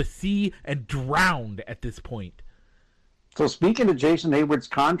bottom of the sea and drowned at this point. So speaking of Jason Hayward's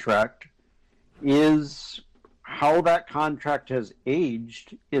contract, is how that contract has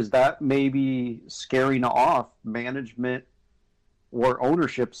aged, is that maybe scaring off management or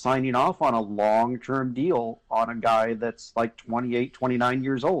ownership signing off on a long-term deal on a guy that's like 28, 29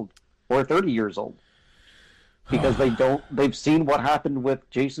 years old or 30 years old? Because they've seen what happened with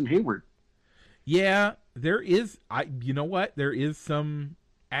Jason Hayward. Yeah, there is, you know what? There is some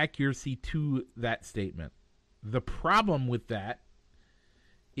accuracy to that statement. The problem with that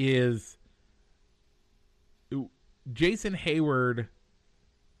is Jason Hayward,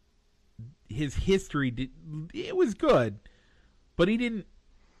 his history, it was good, but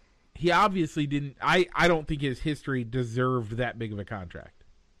he obviously didn't. I don't think his history deserved that big of a contract.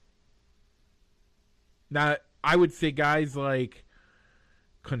 Now, I would say guys like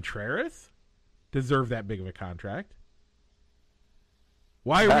Contreras deserve that big of a contract.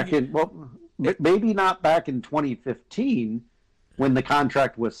 Why are maybe not back in 2015 when the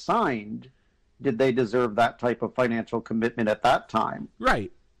contract was signed did they deserve that type of financial commitment at that time.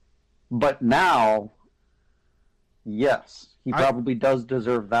 Right. But now, yes, he probably does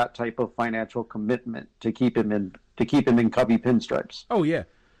deserve that type of financial commitment to keep him in Cubby pinstripes. Oh yeah.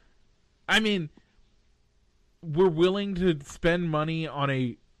 I mean, we're willing to spend money on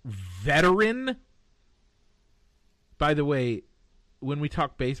a veteran. By the way, when we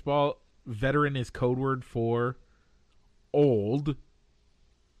talk baseball, veteran is code word for old.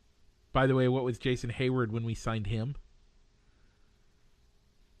 By the way, what was Jason Hayward when we signed him?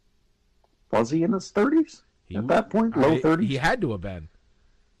 Was he in his 30s at that point? Low 30s? He had to have been,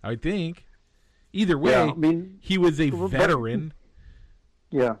 I think. Either way, yeah, I mean, he was a veteran.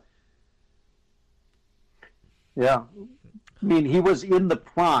 Yeah. Yeah. I mean, he was in the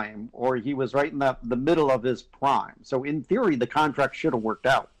prime, or he was right in the middle of his prime. So in theory, the contract should have worked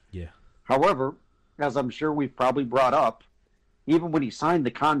out. Yeah. However, as I'm sure we've probably brought up, even when he signed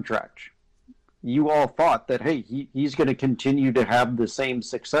the contract, you all thought that, hey, he's going to continue to have the same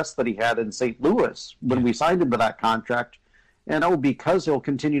success that he had in St. Louis when we signed him to that contract. And, because he'll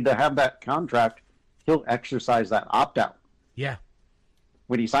continue to have that contract, he'll exercise that opt-out. Yeah.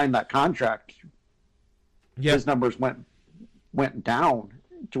 When he signed that contract, his numbers went down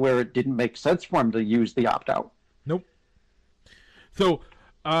to where it didn't make sense for him to use the opt-out. Nope. So,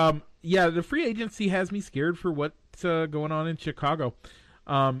 the free agency has me scared for what's going on in Chicago.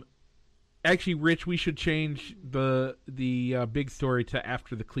 Actually, Rich, we should change the big story to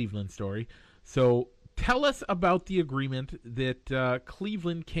after the Cleveland story. So tell us about the agreement that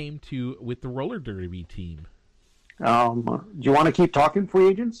Cleveland came to with the roller derby team. Do you want to keep talking free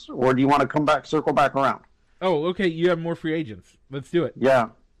agents, or do you want to circle back around? Oh, okay. You have more free agents. Let's do it. Yeah.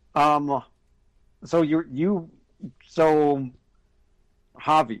 So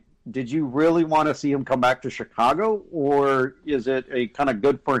Javi, did you really want to see him come back to Chicago, or is it a kind of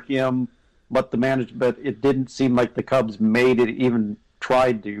good for him, but it didn't seem like the Cubs made it, even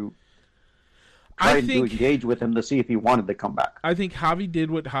tried to engage with him to see if he wanted to come back? I think Javi did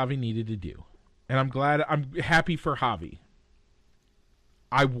what Javi needed to do, and I'm happy for Javi.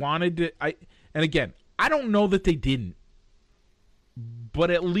 And again, I don't know that they didn't, but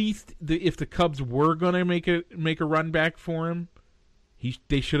at least if the Cubs were going to make a run back for him,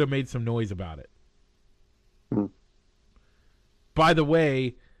 they should have made some noise about it. Hmm. By the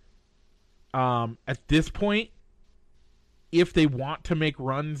way, at this point, if they want to make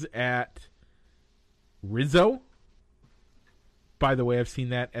runs at Rizzo, by the way, I've seen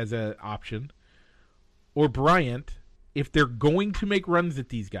that as an option, or Bryant, if they're going to make runs at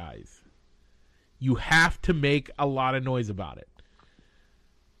these guys, you have to make a lot of noise about it.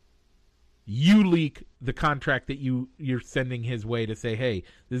 You leak the contract that you're sending his way to say, hey,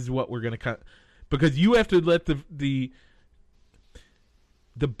 this is what we're going to cut. Because you have to let the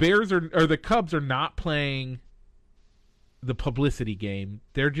Bears or the Cubs are not playing the publicity game.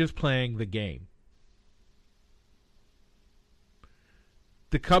 They're just playing the game.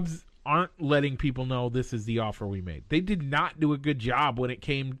 The Cubs aren't letting people know this is the offer we made. They did not do a good job when it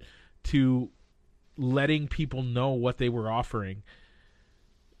came to letting people know what they were offering.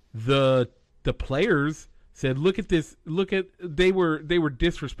 The players said, "Look at this! They were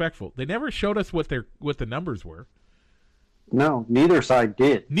disrespectful. They never showed us what the numbers were." No, neither side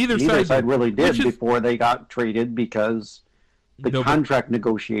did. Neither side really did before they got traded, because the contract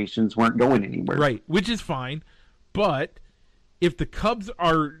negotiations weren't going anywhere. Right, which is fine, but if the Cubs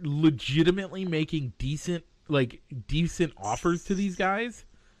are legitimately making decent offers to these guys,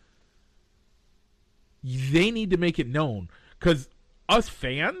 they need to make it known, because us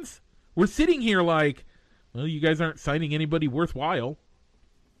fans, we're sitting here like, well, you guys aren't signing anybody worthwhile.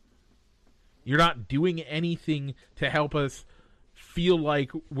 You're not doing anything to help us feel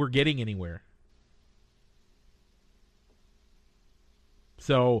like we're getting anywhere.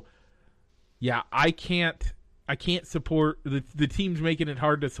 So, yeah, I can't support the teams making it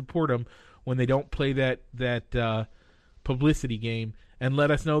hard to support them when they don't play that publicity game and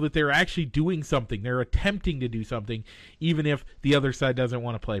let us know that they're actually doing something. They're attempting to do something, even if the other side doesn't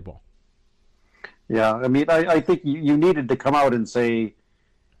want to play ball. Yeah, I mean, I think you needed to come out and say,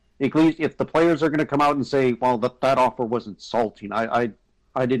 at least if the players are going to come out and say, well, that offer was insulting, I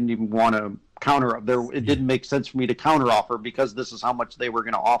didn't even want to counter. It didn't make sense for me to counter offer because this is how much they were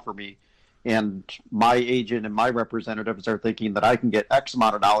going to offer me. And my agent and my representatives are thinking that I can get X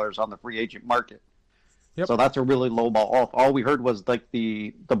amount of dollars on the free agent market. Yep. So that's a really lowball offer. All we heard was like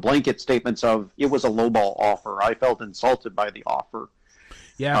the blanket statements of it was a lowball offer. I felt insulted by the offer.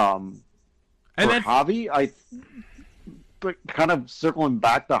 Yeah. And then Javi, but kind of circling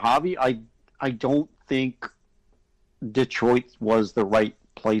back to Javi, I don't think Detroit was the right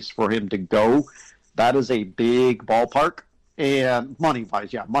place for him to go. That is a big ballpark, and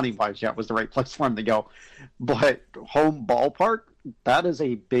money-wise, it was the right place for him to go. But home ballpark, that is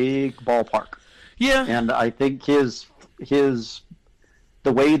a big ballpark. Yeah. And I think the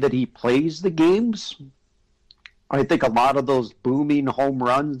way that he plays the games, I think a lot of those booming home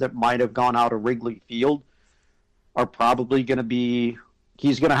runs that might have gone out of Wrigley Field are probably going to be,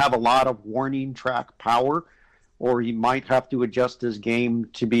 he's going to have a lot of warning track power, or he might have to adjust his game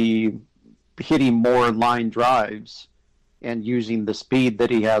to be hitting more line drives and using the speed that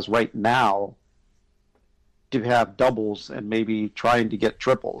he has right now to have doubles and maybe trying to get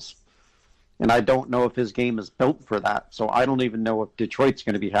triples. And I don't know if his game is built for that. So I don't even know if Detroit's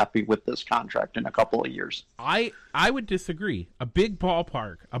going to be happy with this contract in a couple of years. I would disagree. A big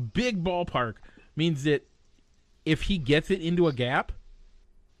ballpark means that if he gets it into a gap,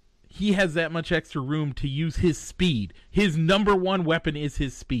 he has that much extra room to use his speed. His number one weapon is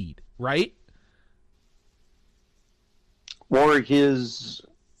his speed, right? Or his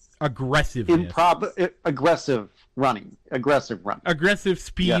aggressiveness. Aggressive running. Aggressive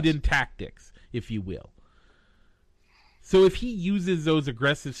speed and tactics, if you will. So if he uses those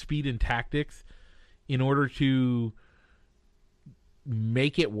aggressive speed and tactics in order to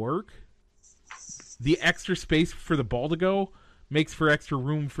make it work, the extra space for the ball to go makes for extra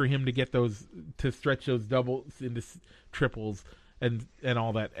room for him to get those, to stretch those doubles into triples and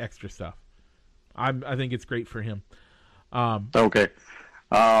all that extra stuff. I think it's great for him. Okay.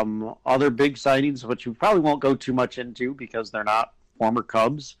 Other big signings, which you probably won't go too much into because they're not former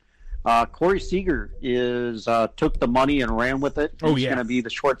Cubs. Corey Seager took the money and ran with it. He's going to be the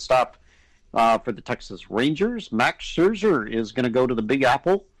shortstop for the Texas Rangers. Max Scherzer is going to go to the Big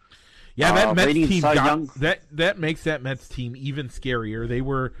Apple. Yeah, that Mets team that makes that Mets team even scarier. They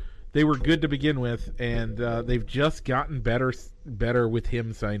were good to begin with, and they've just gotten better with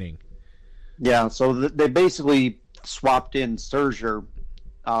him signing. Yeah, so they basically swapped in Scherzer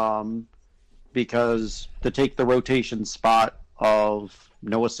because to take the rotation spot of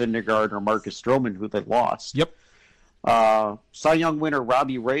Noah Syndergaard or Marcus Stroman, who they lost. Yep. Cy Young winner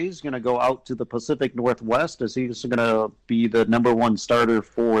Robbie Ray is going to go out to the Pacific Northwest as he's going to be the number one starter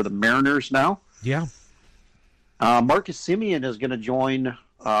for the Mariners now. Yeah. Marcus Semien is going to join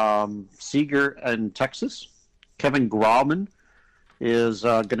Seager in Texas. Kevin Grauman is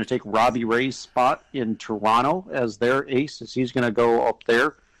going to take Robbie Ray's spot in Toronto as their ace, as he's going to go up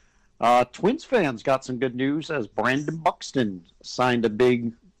there. Twins fans got some good news as Brandon Buxton signed a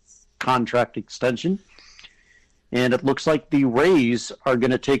big contract extension. And it looks like the Rays are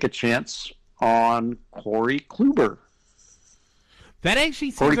going to take a chance on Corey Kluber. That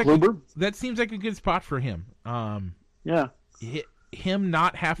actually seems like a good spot for him. Yeah. Him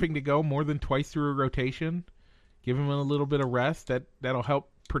not having to go more than twice through a rotation, give him a little bit of rest, that'll help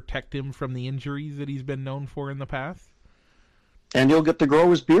protect him from the injuries that he's been known for in the past. And he'll get to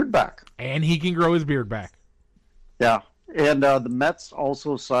grow his beard back. And he can grow his beard back. Yeah. And the Mets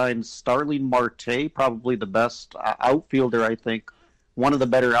also signed Starling Marte, probably the best outfielder, I think. One of the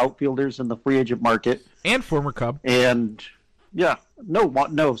better outfielders in the free agent market. And former Cub. And, yeah.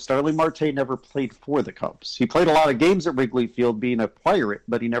 No, Starling Marte never played for the Cubs. He played a lot of games at Wrigley Field being a Pirate,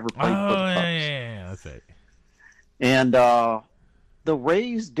 but he never played for the Cubs. Yeah, that's it. And the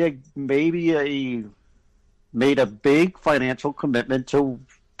Rays made a big financial commitment to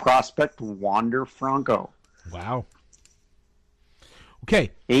prospect Wander Franco. Wow.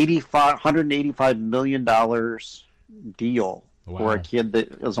 Okay. $185 million deal for a kid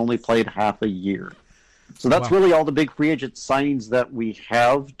that has only played half a year. So that's really all the big free agent signings that we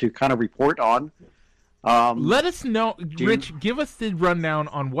have to kind of report on. Let us know, Rich, give us the rundown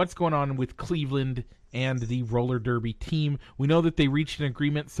on what's going on with Cleveland and the roller derby team. We know that they reached an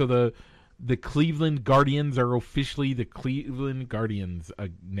agreement, so the Cleveland Guardians are officially the Cleveland Guardians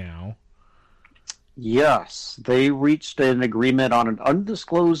now. Yes, they reached an agreement on an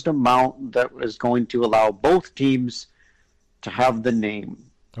undisclosed amount that is going to allow both teams to have the name.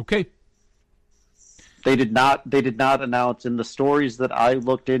 Okay. They did not. They did not announce in the stories that I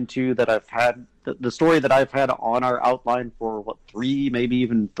looked into that I've had the story that I've had on our outline for maybe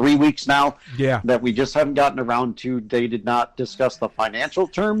even 3 weeks now. Yeah. That we just haven't gotten around to. They did not discuss the financial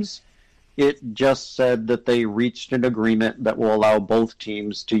terms. It just said that they reached an agreement that will allow both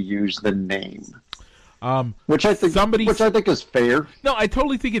teams to use the name. Which I think is fair. No, I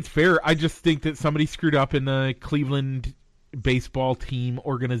totally think it's fair. I just think that somebody screwed up in the Cleveland baseball team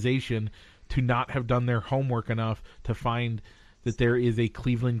organization to not have done their homework enough to find that there is a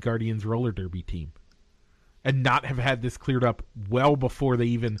Cleveland Guardians roller derby team and not have had this cleared up well before they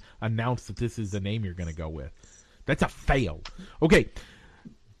even announced that this is the name you're going to go with. That's a fail. Okay.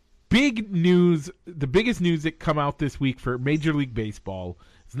 Big news, the biggest news that come out this week for Major League Baseball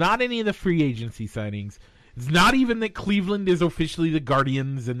is not any of the free agency signings. It's not even that Cleveland is officially the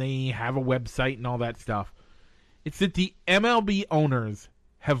Guardians and they have a website and all that stuff. It's that the MLB owners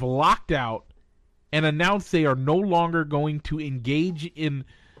have locked out and announced they are no longer going to engage in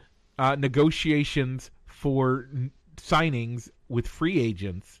negotiations for signings with free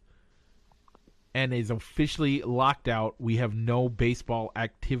agents and is officially locked out. We have no baseball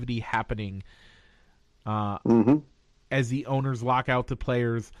activity happening as the owners lock out the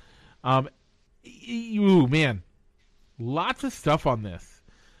players. Man, lots of stuff on this.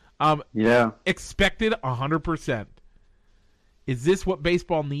 Expected 100%. Is this what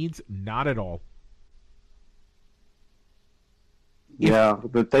baseball needs? Not at all. Yeah,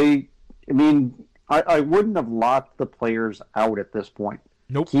 but I wouldn't have locked the players out at this point.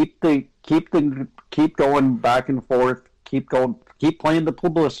 Nope. Keep going back and forth. Keep playing the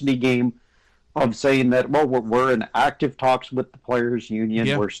publicity game of saying that, well, we're in active talks with the players union.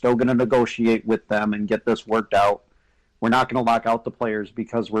 Yeah. We're still going to negotiate with them and get this worked out. We're not going to lock out the players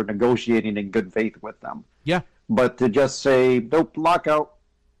because we're negotiating in good faith with them. Yeah. But to just say, nope, lockout,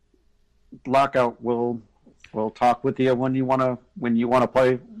 we'll talk with you when you want to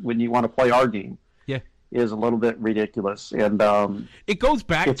play our game. Yeah. Is a little bit ridiculous. And it goes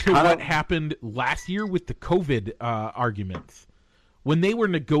back to what happened last year with the COVID arguments. When they were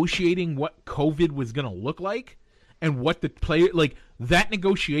negotiating what COVID was going to look like and what the player, like, that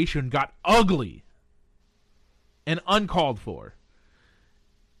negotiation got ugly and uncalled for.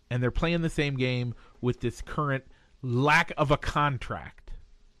 And they're playing the same game with this current lack of a contract.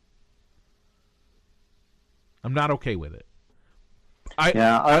 I'm not okay with it.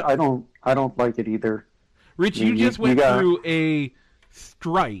 I don't like it either. Rich, you just went through a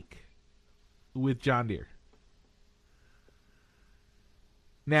strike with John Deere.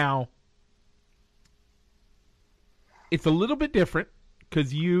 Now, it's a little bit different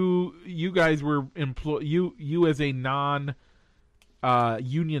because you guys were you as a non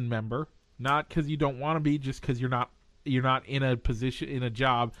union member, not because you don't want to be, just because you're not in a position, in a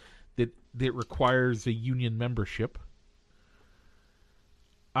job that requires a union membership.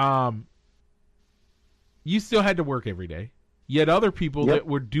 You still had to work every day. You had other people that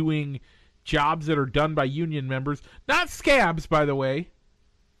were doing jobs that are done by union members, not scabs, by the way,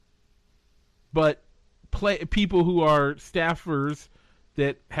 but people who are staffers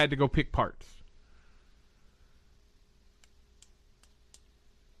that had to go pick parts.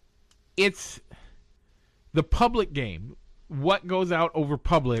 It's the public game. What goes out over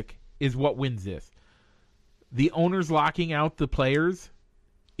public is what wins this. The owners locking out the players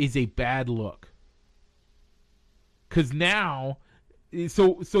is a bad look. Because now,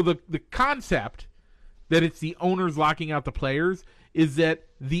 so the concept that it's the owners locking out the players is that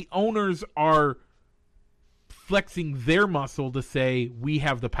the owners are flexing their muscle to say, we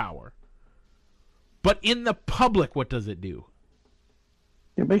have the power. But in the public, what does it do?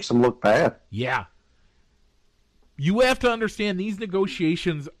 It makes them look bad. Yeah. You have to understand these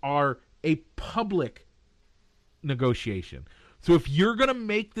negotiations are a public negotiation. So if you're going to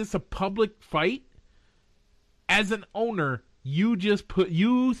make this a public fight, as an owner,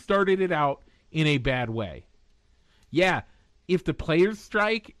 you started it out in a bad way. Yeah, if the players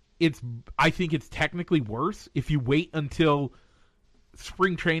strike, I think it's technically worse. If you wait until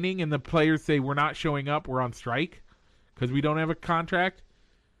spring training and the players say, we're not showing up, we're on strike because we don't have a contract,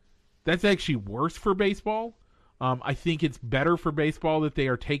 that's actually worse for baseball. I think it's better for baseball that they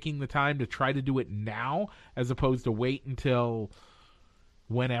are taking the time to try to do it now as opposed to wait until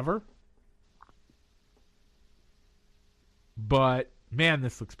whenever. But, man,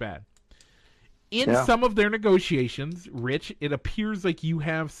 this looks bad. In some of their negotiations, Rich, it appears like you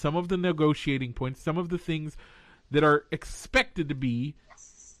have some of the negotiating points, some of the things that are expected to be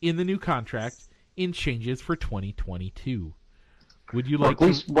in the new contract in changes for 2022. Would you like at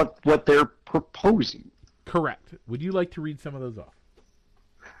least what they're proposing? Correct. Would you like to read some of those off?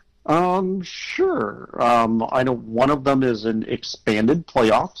 Sure. I know one of them is an expanded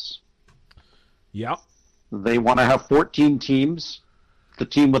playoffs. Yep. They want to have 14 teams. The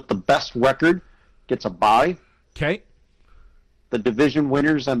team with the best record gets a bye. Okay. The division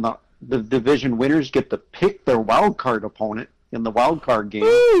winners and the division winners get to pick their wild card opponent in the wild card game.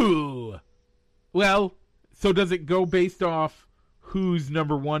 Ooh. Well, so does it go based off who's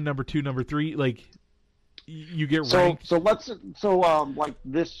number 1, number 2, number 3? Like, you get ranked? So like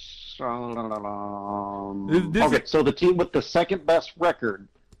this. Okay, so the team with the second best record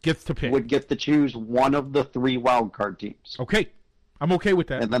Gets to pick. would get to choose one of the 3 wild card teams. Okay. I'm okay with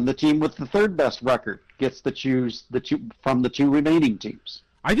that. And then the team with the third best record gets to choose the 2 from the 2 remaining teams.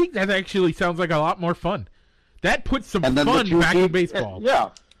 I think that actually sounds like a lot more fun. That puts some And then fun the 2 back teams, in baseball. Yeah.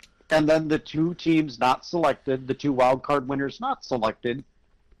 And then the 2 teams not selected, the 2 wild card winners not selected,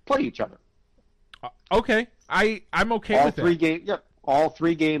 play each other. Okay. I'm okay All with 3 that. games. Yep. All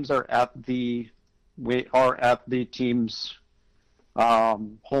 3 games are at the team's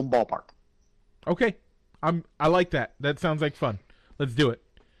home ballpark. Okay. I like that. That sounds like fun. Let's do it.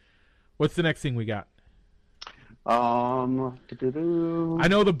 What's the next thing we got? I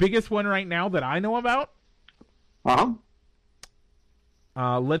know the biggest one right now that I know about.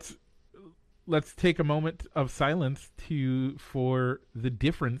 Let's take a moment of silence for the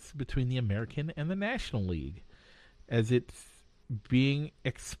difference between the American and the National League, as it's being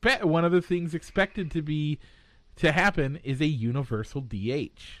one of the things expected to happen is a universal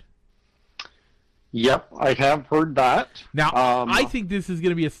DH. Yep, I have heard that. Now, I think this is going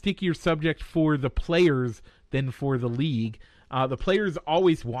to be a stickier subject for the players than for the league. The players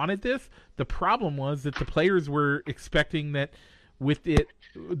always wanted this. The problem was that the players were expecting that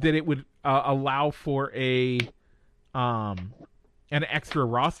it would allow for an extra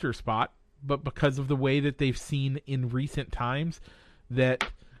roster spot, but because of the way that they've seen in recent times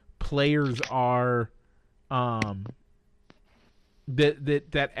that players are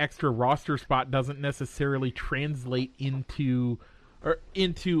that extra roster spot doesn't necessarily translate into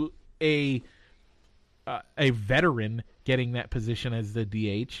a veteran getting that position as the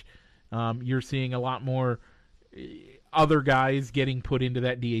DH. You're seeing a lot more other guys getting put into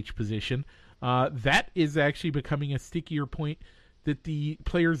that DH position. That is actually becoming a stickier point, that the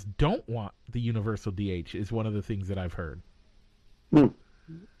players don't want the universal DH is one of the things that I've heard. And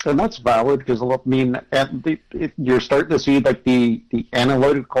that's valid because, I mean, you're starting to see like the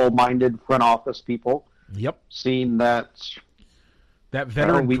analytical-minded front office people. Yep. Seeing that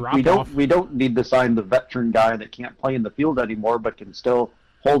veteran drop off. We don't need to sign the veteran guy that can't play in the field anymore, but can still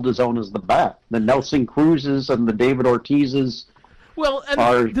hold his own as the bat. The Nelson Cruzes and the David Ortizes. Well,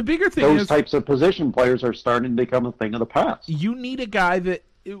 and the bigger thing those is types of position players are starting to become a thing of the past. You need a guy that.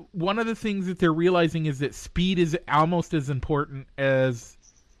 One of the things that they're realizing is that speed is almost as important as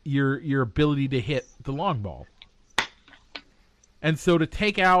your ability to hit the long ball. And so to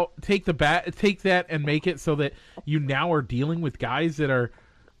take that and make it so that you now are dealing with guys that are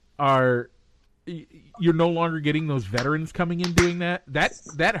you're no longer getting those veterans coming in doing that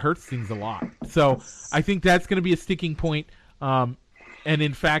hurts things a lot. So I think that's going to be a sticking point. And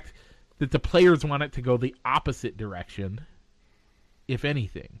in fact, that the players want it to go the opposite direction, if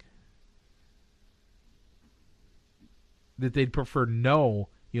anything. That they'd prefer no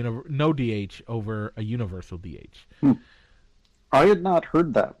DH over a universal DH. I had not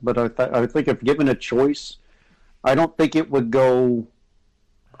heard that, but I think if given a choice, I don't think it would go.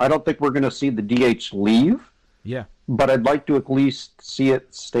 I don't think we're going to see the DH leave. Yeah, but I'd like to at least see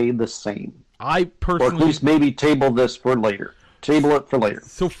it stay the same. I personally, or at least maybe table it for later.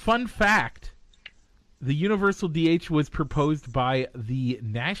 So, fun fact: the universal DH was proposed by the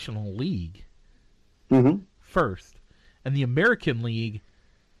National League first, and the American League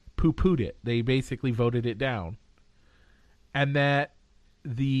poo-pooed it. They basically voted it down. And that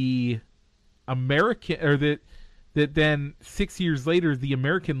the American, or that then 6 years later, the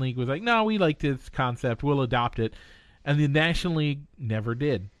American League was like, no, we like this concept, we'll adopt it. And the National League never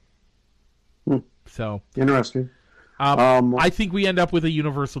did. So interesting. I think we end up with a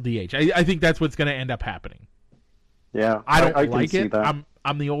universal DH. I think that's what's going to end up happening. Yeah, I don't I like can see it. that.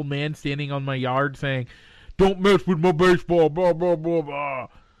 I'm the old man standing on my yard saying, don't mess with my baseball, blah, blah, blah, blah.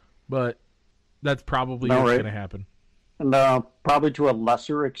 But that's probably what's going to happen. And probably to a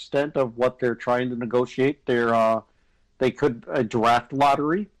lesser extent of what they're trying to negotiate, they could a draft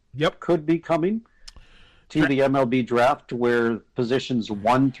lottery. Yep, could be coming to the MLB draft, where positions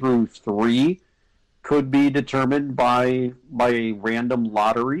 1 through 3 could be determined by a random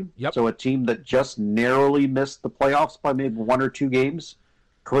lottery. Yep. So a team that just narrowly missed the playoffs by maybe 1 or 2 games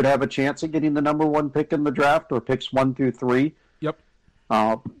could have a chance at getting the number 1 pick in the draft, or picks 1 through 3. Yep.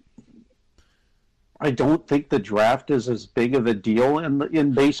 I don't think the draft is as big of a deal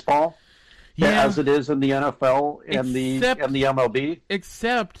in baseball as it is in the NFL and the MLB.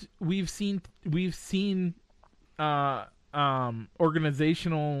 Except we've seen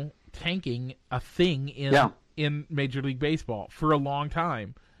organizational tanking a thing in Major League Baseball for a long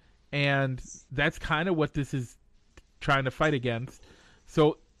time, and that's kind of what this is trying to fight against.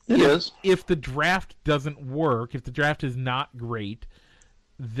 So if the draft doesn't work, if the draft is not great,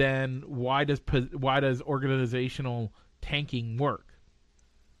 then why does organizational tanking work?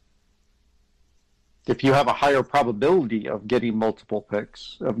 If you have a higher probability of getting multiple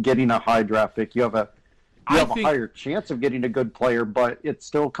picks, of getting a high draft pick, you have a higher chance of getting a good player, but it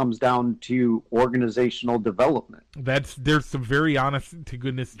still comes down to organizational development. There's some very honest to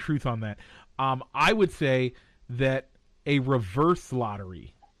goodness truth on that. I would say that a reverse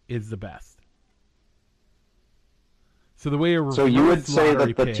lottery is the best. So the way So you would say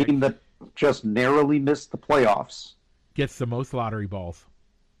that the team that just narrowly missed the playoffs gets the most lottery balls.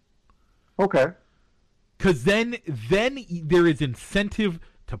 Okay. Because then there is incentive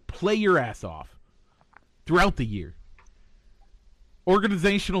to play your ass off throughout the year.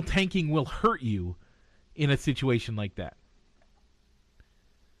 Organizational tanking will hurt you in a situation like that.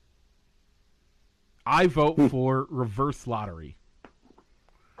 I vote for reverse lottery.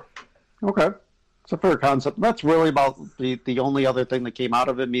 Okay. It's a fair concept. That's really about the only other thing that came out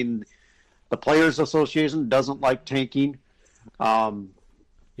of it. I mean, the Players Association doesn't like tanking.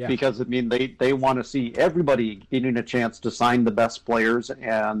 Because, I mean, they want to see everybody getting a chance to sign the best players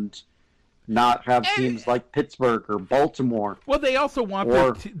and not have teams like Pittsburgh or Baltimore. Well, they also want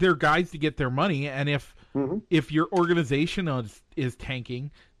their guys to get their money, and if your organization is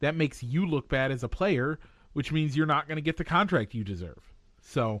tanking, that makes you look bad as a player, which means you're not going to get the contract you deserve.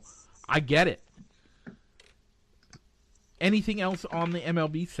 So, I get it. Anything else on the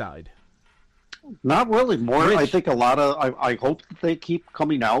MLB side? Not really. More, I think a lot of. I hope that they keep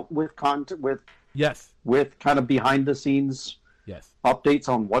coming out with content with kind of behind the scenes updates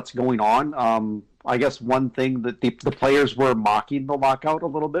on what's going on. I guess one thing that the players were mocking the lockout a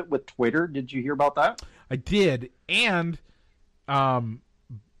little bit with Twitter. Did you hear about that? I did, and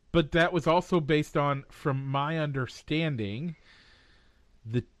but that was also based on, from my understanding,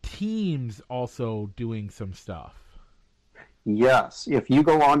 the teams also doing some stuff. Yes, if you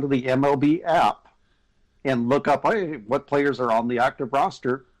go onto the MLB app and look up what players are on the active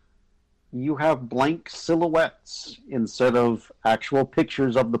roster, you have blank silhouettes instead of actual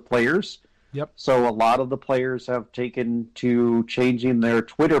pictures of the players. Yep. So a lot of the players have taken to changing their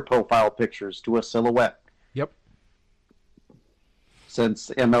Twitter profile pictures to a silhouette. Yep.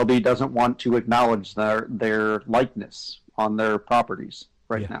 Since MLB doesn't want to acknowledge their likeness on their properties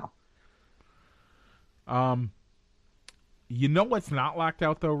now. You know what's not locked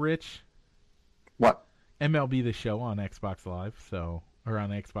out though, Rich? What? MLB The Show on Xbox Live, or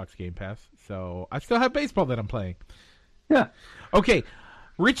on Xbox Game Pass. So I still have baseball that I'm playing. Yeah. Okay,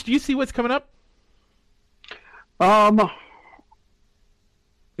 Rich, do you see what's coming up? You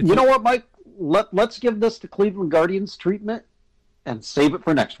know what, Mike? Let's give this to Cleveland Guardians treatment and save it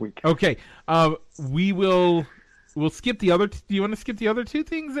for next week. Okay. We'll skip the other. Do you want to skip the other two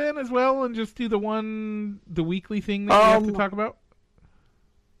things then as well, and just do the weekly thing that we have to talk about?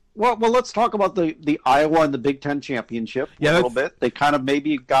 Well, let's talk about the Iowa and the Big Ten championship a little bit. They kind of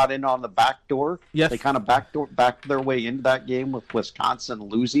maybe got in on the back door. Yes. They kind of backed their way into that game with Wisconsin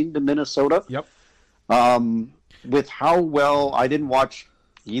losing to Minnesota. Yep. With how well, I didn't watch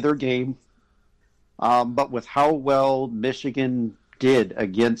either game, but with how well Michigan did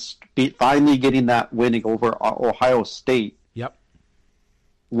against finally getting that winning over Ohio State. Yep.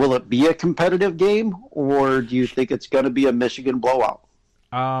 Will it be a competitive game, or do you think it's going to be a Michigan blowout?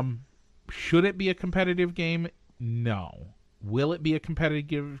 Should it be a competitive game? No. Will it be a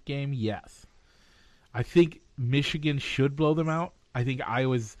competitive game? Yes. I think Michigan should blow them out. I think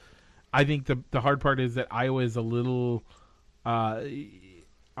the hard part is that Iowa is a little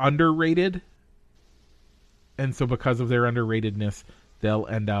underrated. And so because of their underratedness, they'll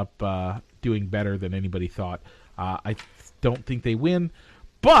end up doing better than anybody thought. I don't think they win.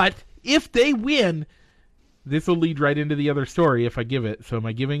 But if they win, this will lead right into the other story if I give it. So am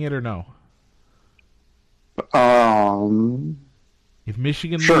I giving it or no? If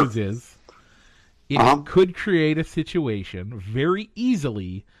Michigan loses, it could create a situation very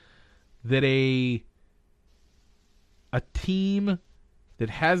easily that a team that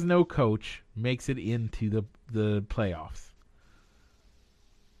has no coach makes it into the playoffs.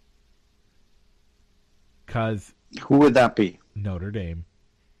 Because who would that be? Notre Dame.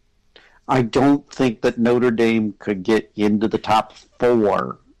 I don't think that Notre Dame could get into the top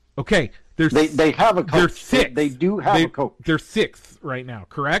 4. Okay, They have a coach. They're six. They do have a coach. They're sixth right now,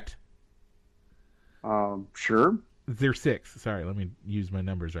 correct? Sure. They're six. Sorry, let me use my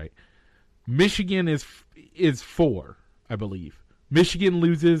numbers right. Michigan is 4, I believe. Michigan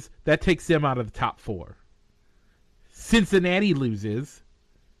loses, that takes them out of the top 4. Cincinnati loses,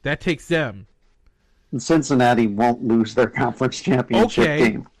 that takes them. And Cincinnati won't lose their conference championship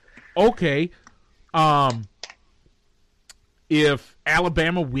game. Okay. If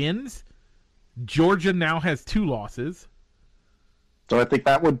Alabama wins, Georgia now has 2 losses. So I think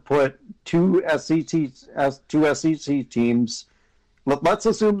that would put two SEC teams. Let's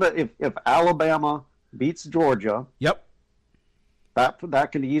assume that if Alabama beats Georgia, yep,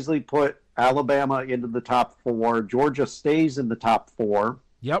 that can easily put Alabama into the top 4. Georgia stays in the top 4.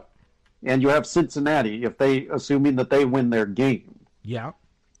 Yep. And you have Cincinnati, assuming that they win their game. Yeah.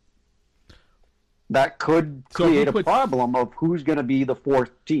 That could create a problem of who's going to be the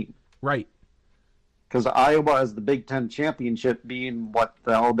 4th team. Right. Because Iowa has the Big Ten championship being what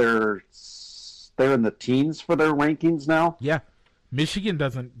the hell they're in the teens for their rankings now. Yeah. Michigan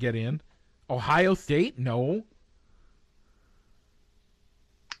doesn't get in. Ohio State, no.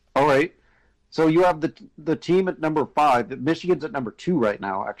 All right. So you have the team at number 5. Michigan's at number 2 right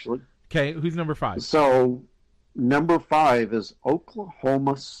now, actually. Okay, who's number 5? So number 5 is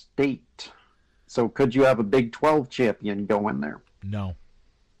Oklahoma State. So could you have a Big 12 champion go in there? No.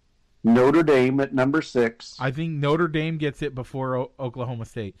 Notre Dame at number 6. I think Notre Dame gets it before Oklahoma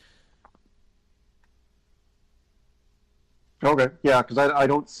State. Okay, yeah, because I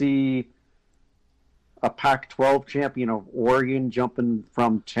don't see a Pac-12 champion of Oregon jumping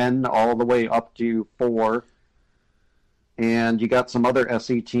from 10 all the way up to 4. And you got some other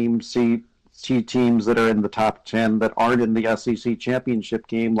SEC teams that are in the top 10 that aren't in the SEC championship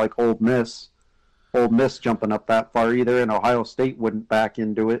game, like Ole Miss. Ole Miss jumping up that far either, and Ohio State wouldn't back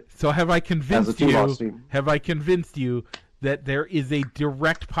into it. So have I convinced you? Have I convinced you that there is a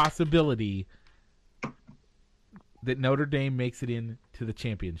direct possibility that Notre Dame makes it into the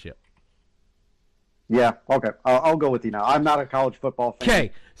championship? Yeah, okay. I'll go with you now. I'm not a college football fan.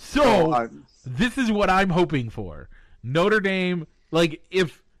 Okay, so this is what I'm hoping for. Notre Dame, like,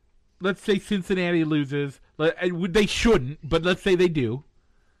 if, let's say Cincinnati loses, they shouldn't, but let's say they do.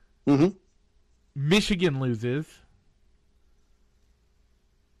 Mm-hmm. Michigan loses.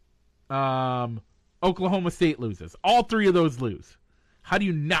 Oklahoma State loses. All 3 of those lose. How do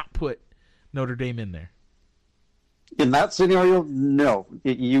you not put Notre Dame in there? In that scenario, no.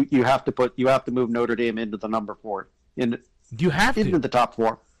 You have to move Notre Dame into the number 4. Into the top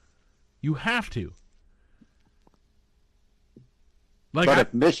 4. You have to.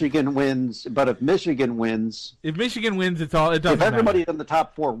 If Michigan wins, it's all. It doesn't. If everybody in the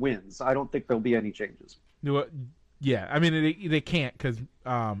top 4 wins, I don't think there'll be any changes. Yeah, I mean they can't because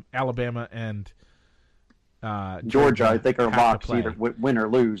Alabama and Georgia, I think, are locks either win or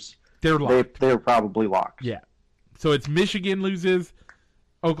lose. They're locked. They're probably locked. Yeah. So it's Michigan loses,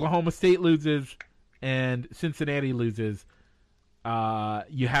 Oklahoma State loses, and Cincinnati loses.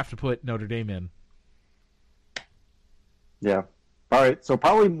 You have to put Notre Dame in. Yeah. All right. So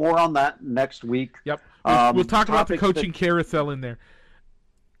probably more on that next week. Yep. We'll talk about the coaching carousel in there.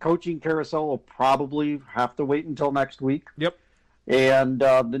 Coaching carousel will probably have to wait until next week. Yep. And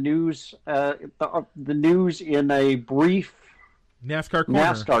the news in a brief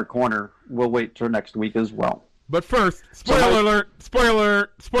NASCAR corner will wait till next week as well. But first, spoiler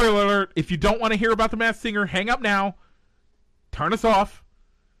alert. If you don't want to hear about The Masked Singer, hang up now. Turn us off.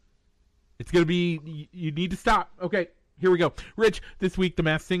 It's going to be, you need to stop. Okay, here we go. Rich, this week, The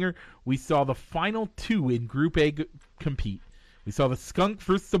Masked Singer, we saw the final 2 in Group A compete. We saw the Skunk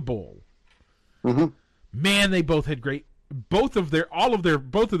versus the Bull. Mm-hmm. Man, they both had great, both of their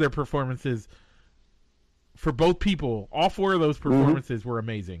performances for both people. All 4 of those performances were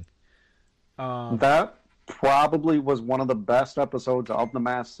amazing. That probably was one of the best episodes of The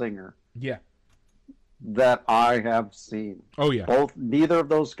Masked Singer. Yeah. That I have seen. Oh yeah. Neither of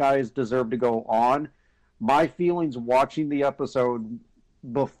those guys deserve to go on. My feelings watching the episode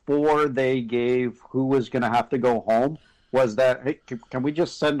before they gave who was going to have to go home was that, hey, can we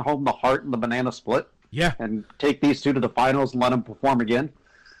just send home the Heart and the Banana Split? Yeah. And take these 2 to the finals and let them perform again?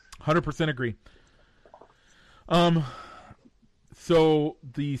 100% agree. So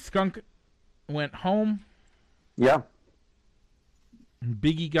the Skunk went home. Yeah.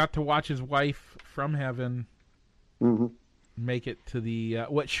 Biggie got to watch his wife from heaven make it to the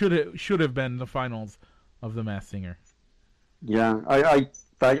what should have been the finals of The Masked Singer. Yeah, I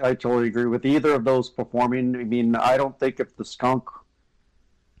totally agree with either of those performing. I mean, I don't think if the Skunk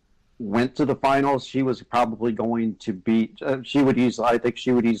went to the finals, she was probably going to beat. I think she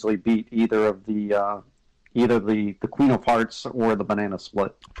would easily beat either the Queen of Hearts or the Banana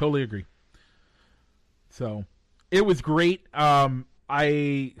Split. Totally agree. So it was great. I'm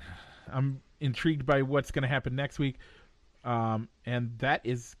intrigued by what's going to happen next week. And that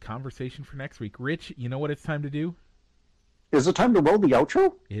is conversation for next week. Rich, you know what it's time to do? Is it time to roll the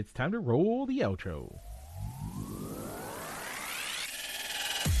outro? It's time to roll the outro.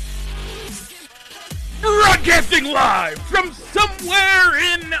 Broadcasting live from somewhere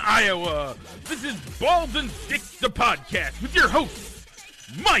in Iowa. This is Balls and Sticks, the podcast, with your hosts,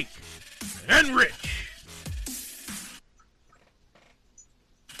 Mike and Rich.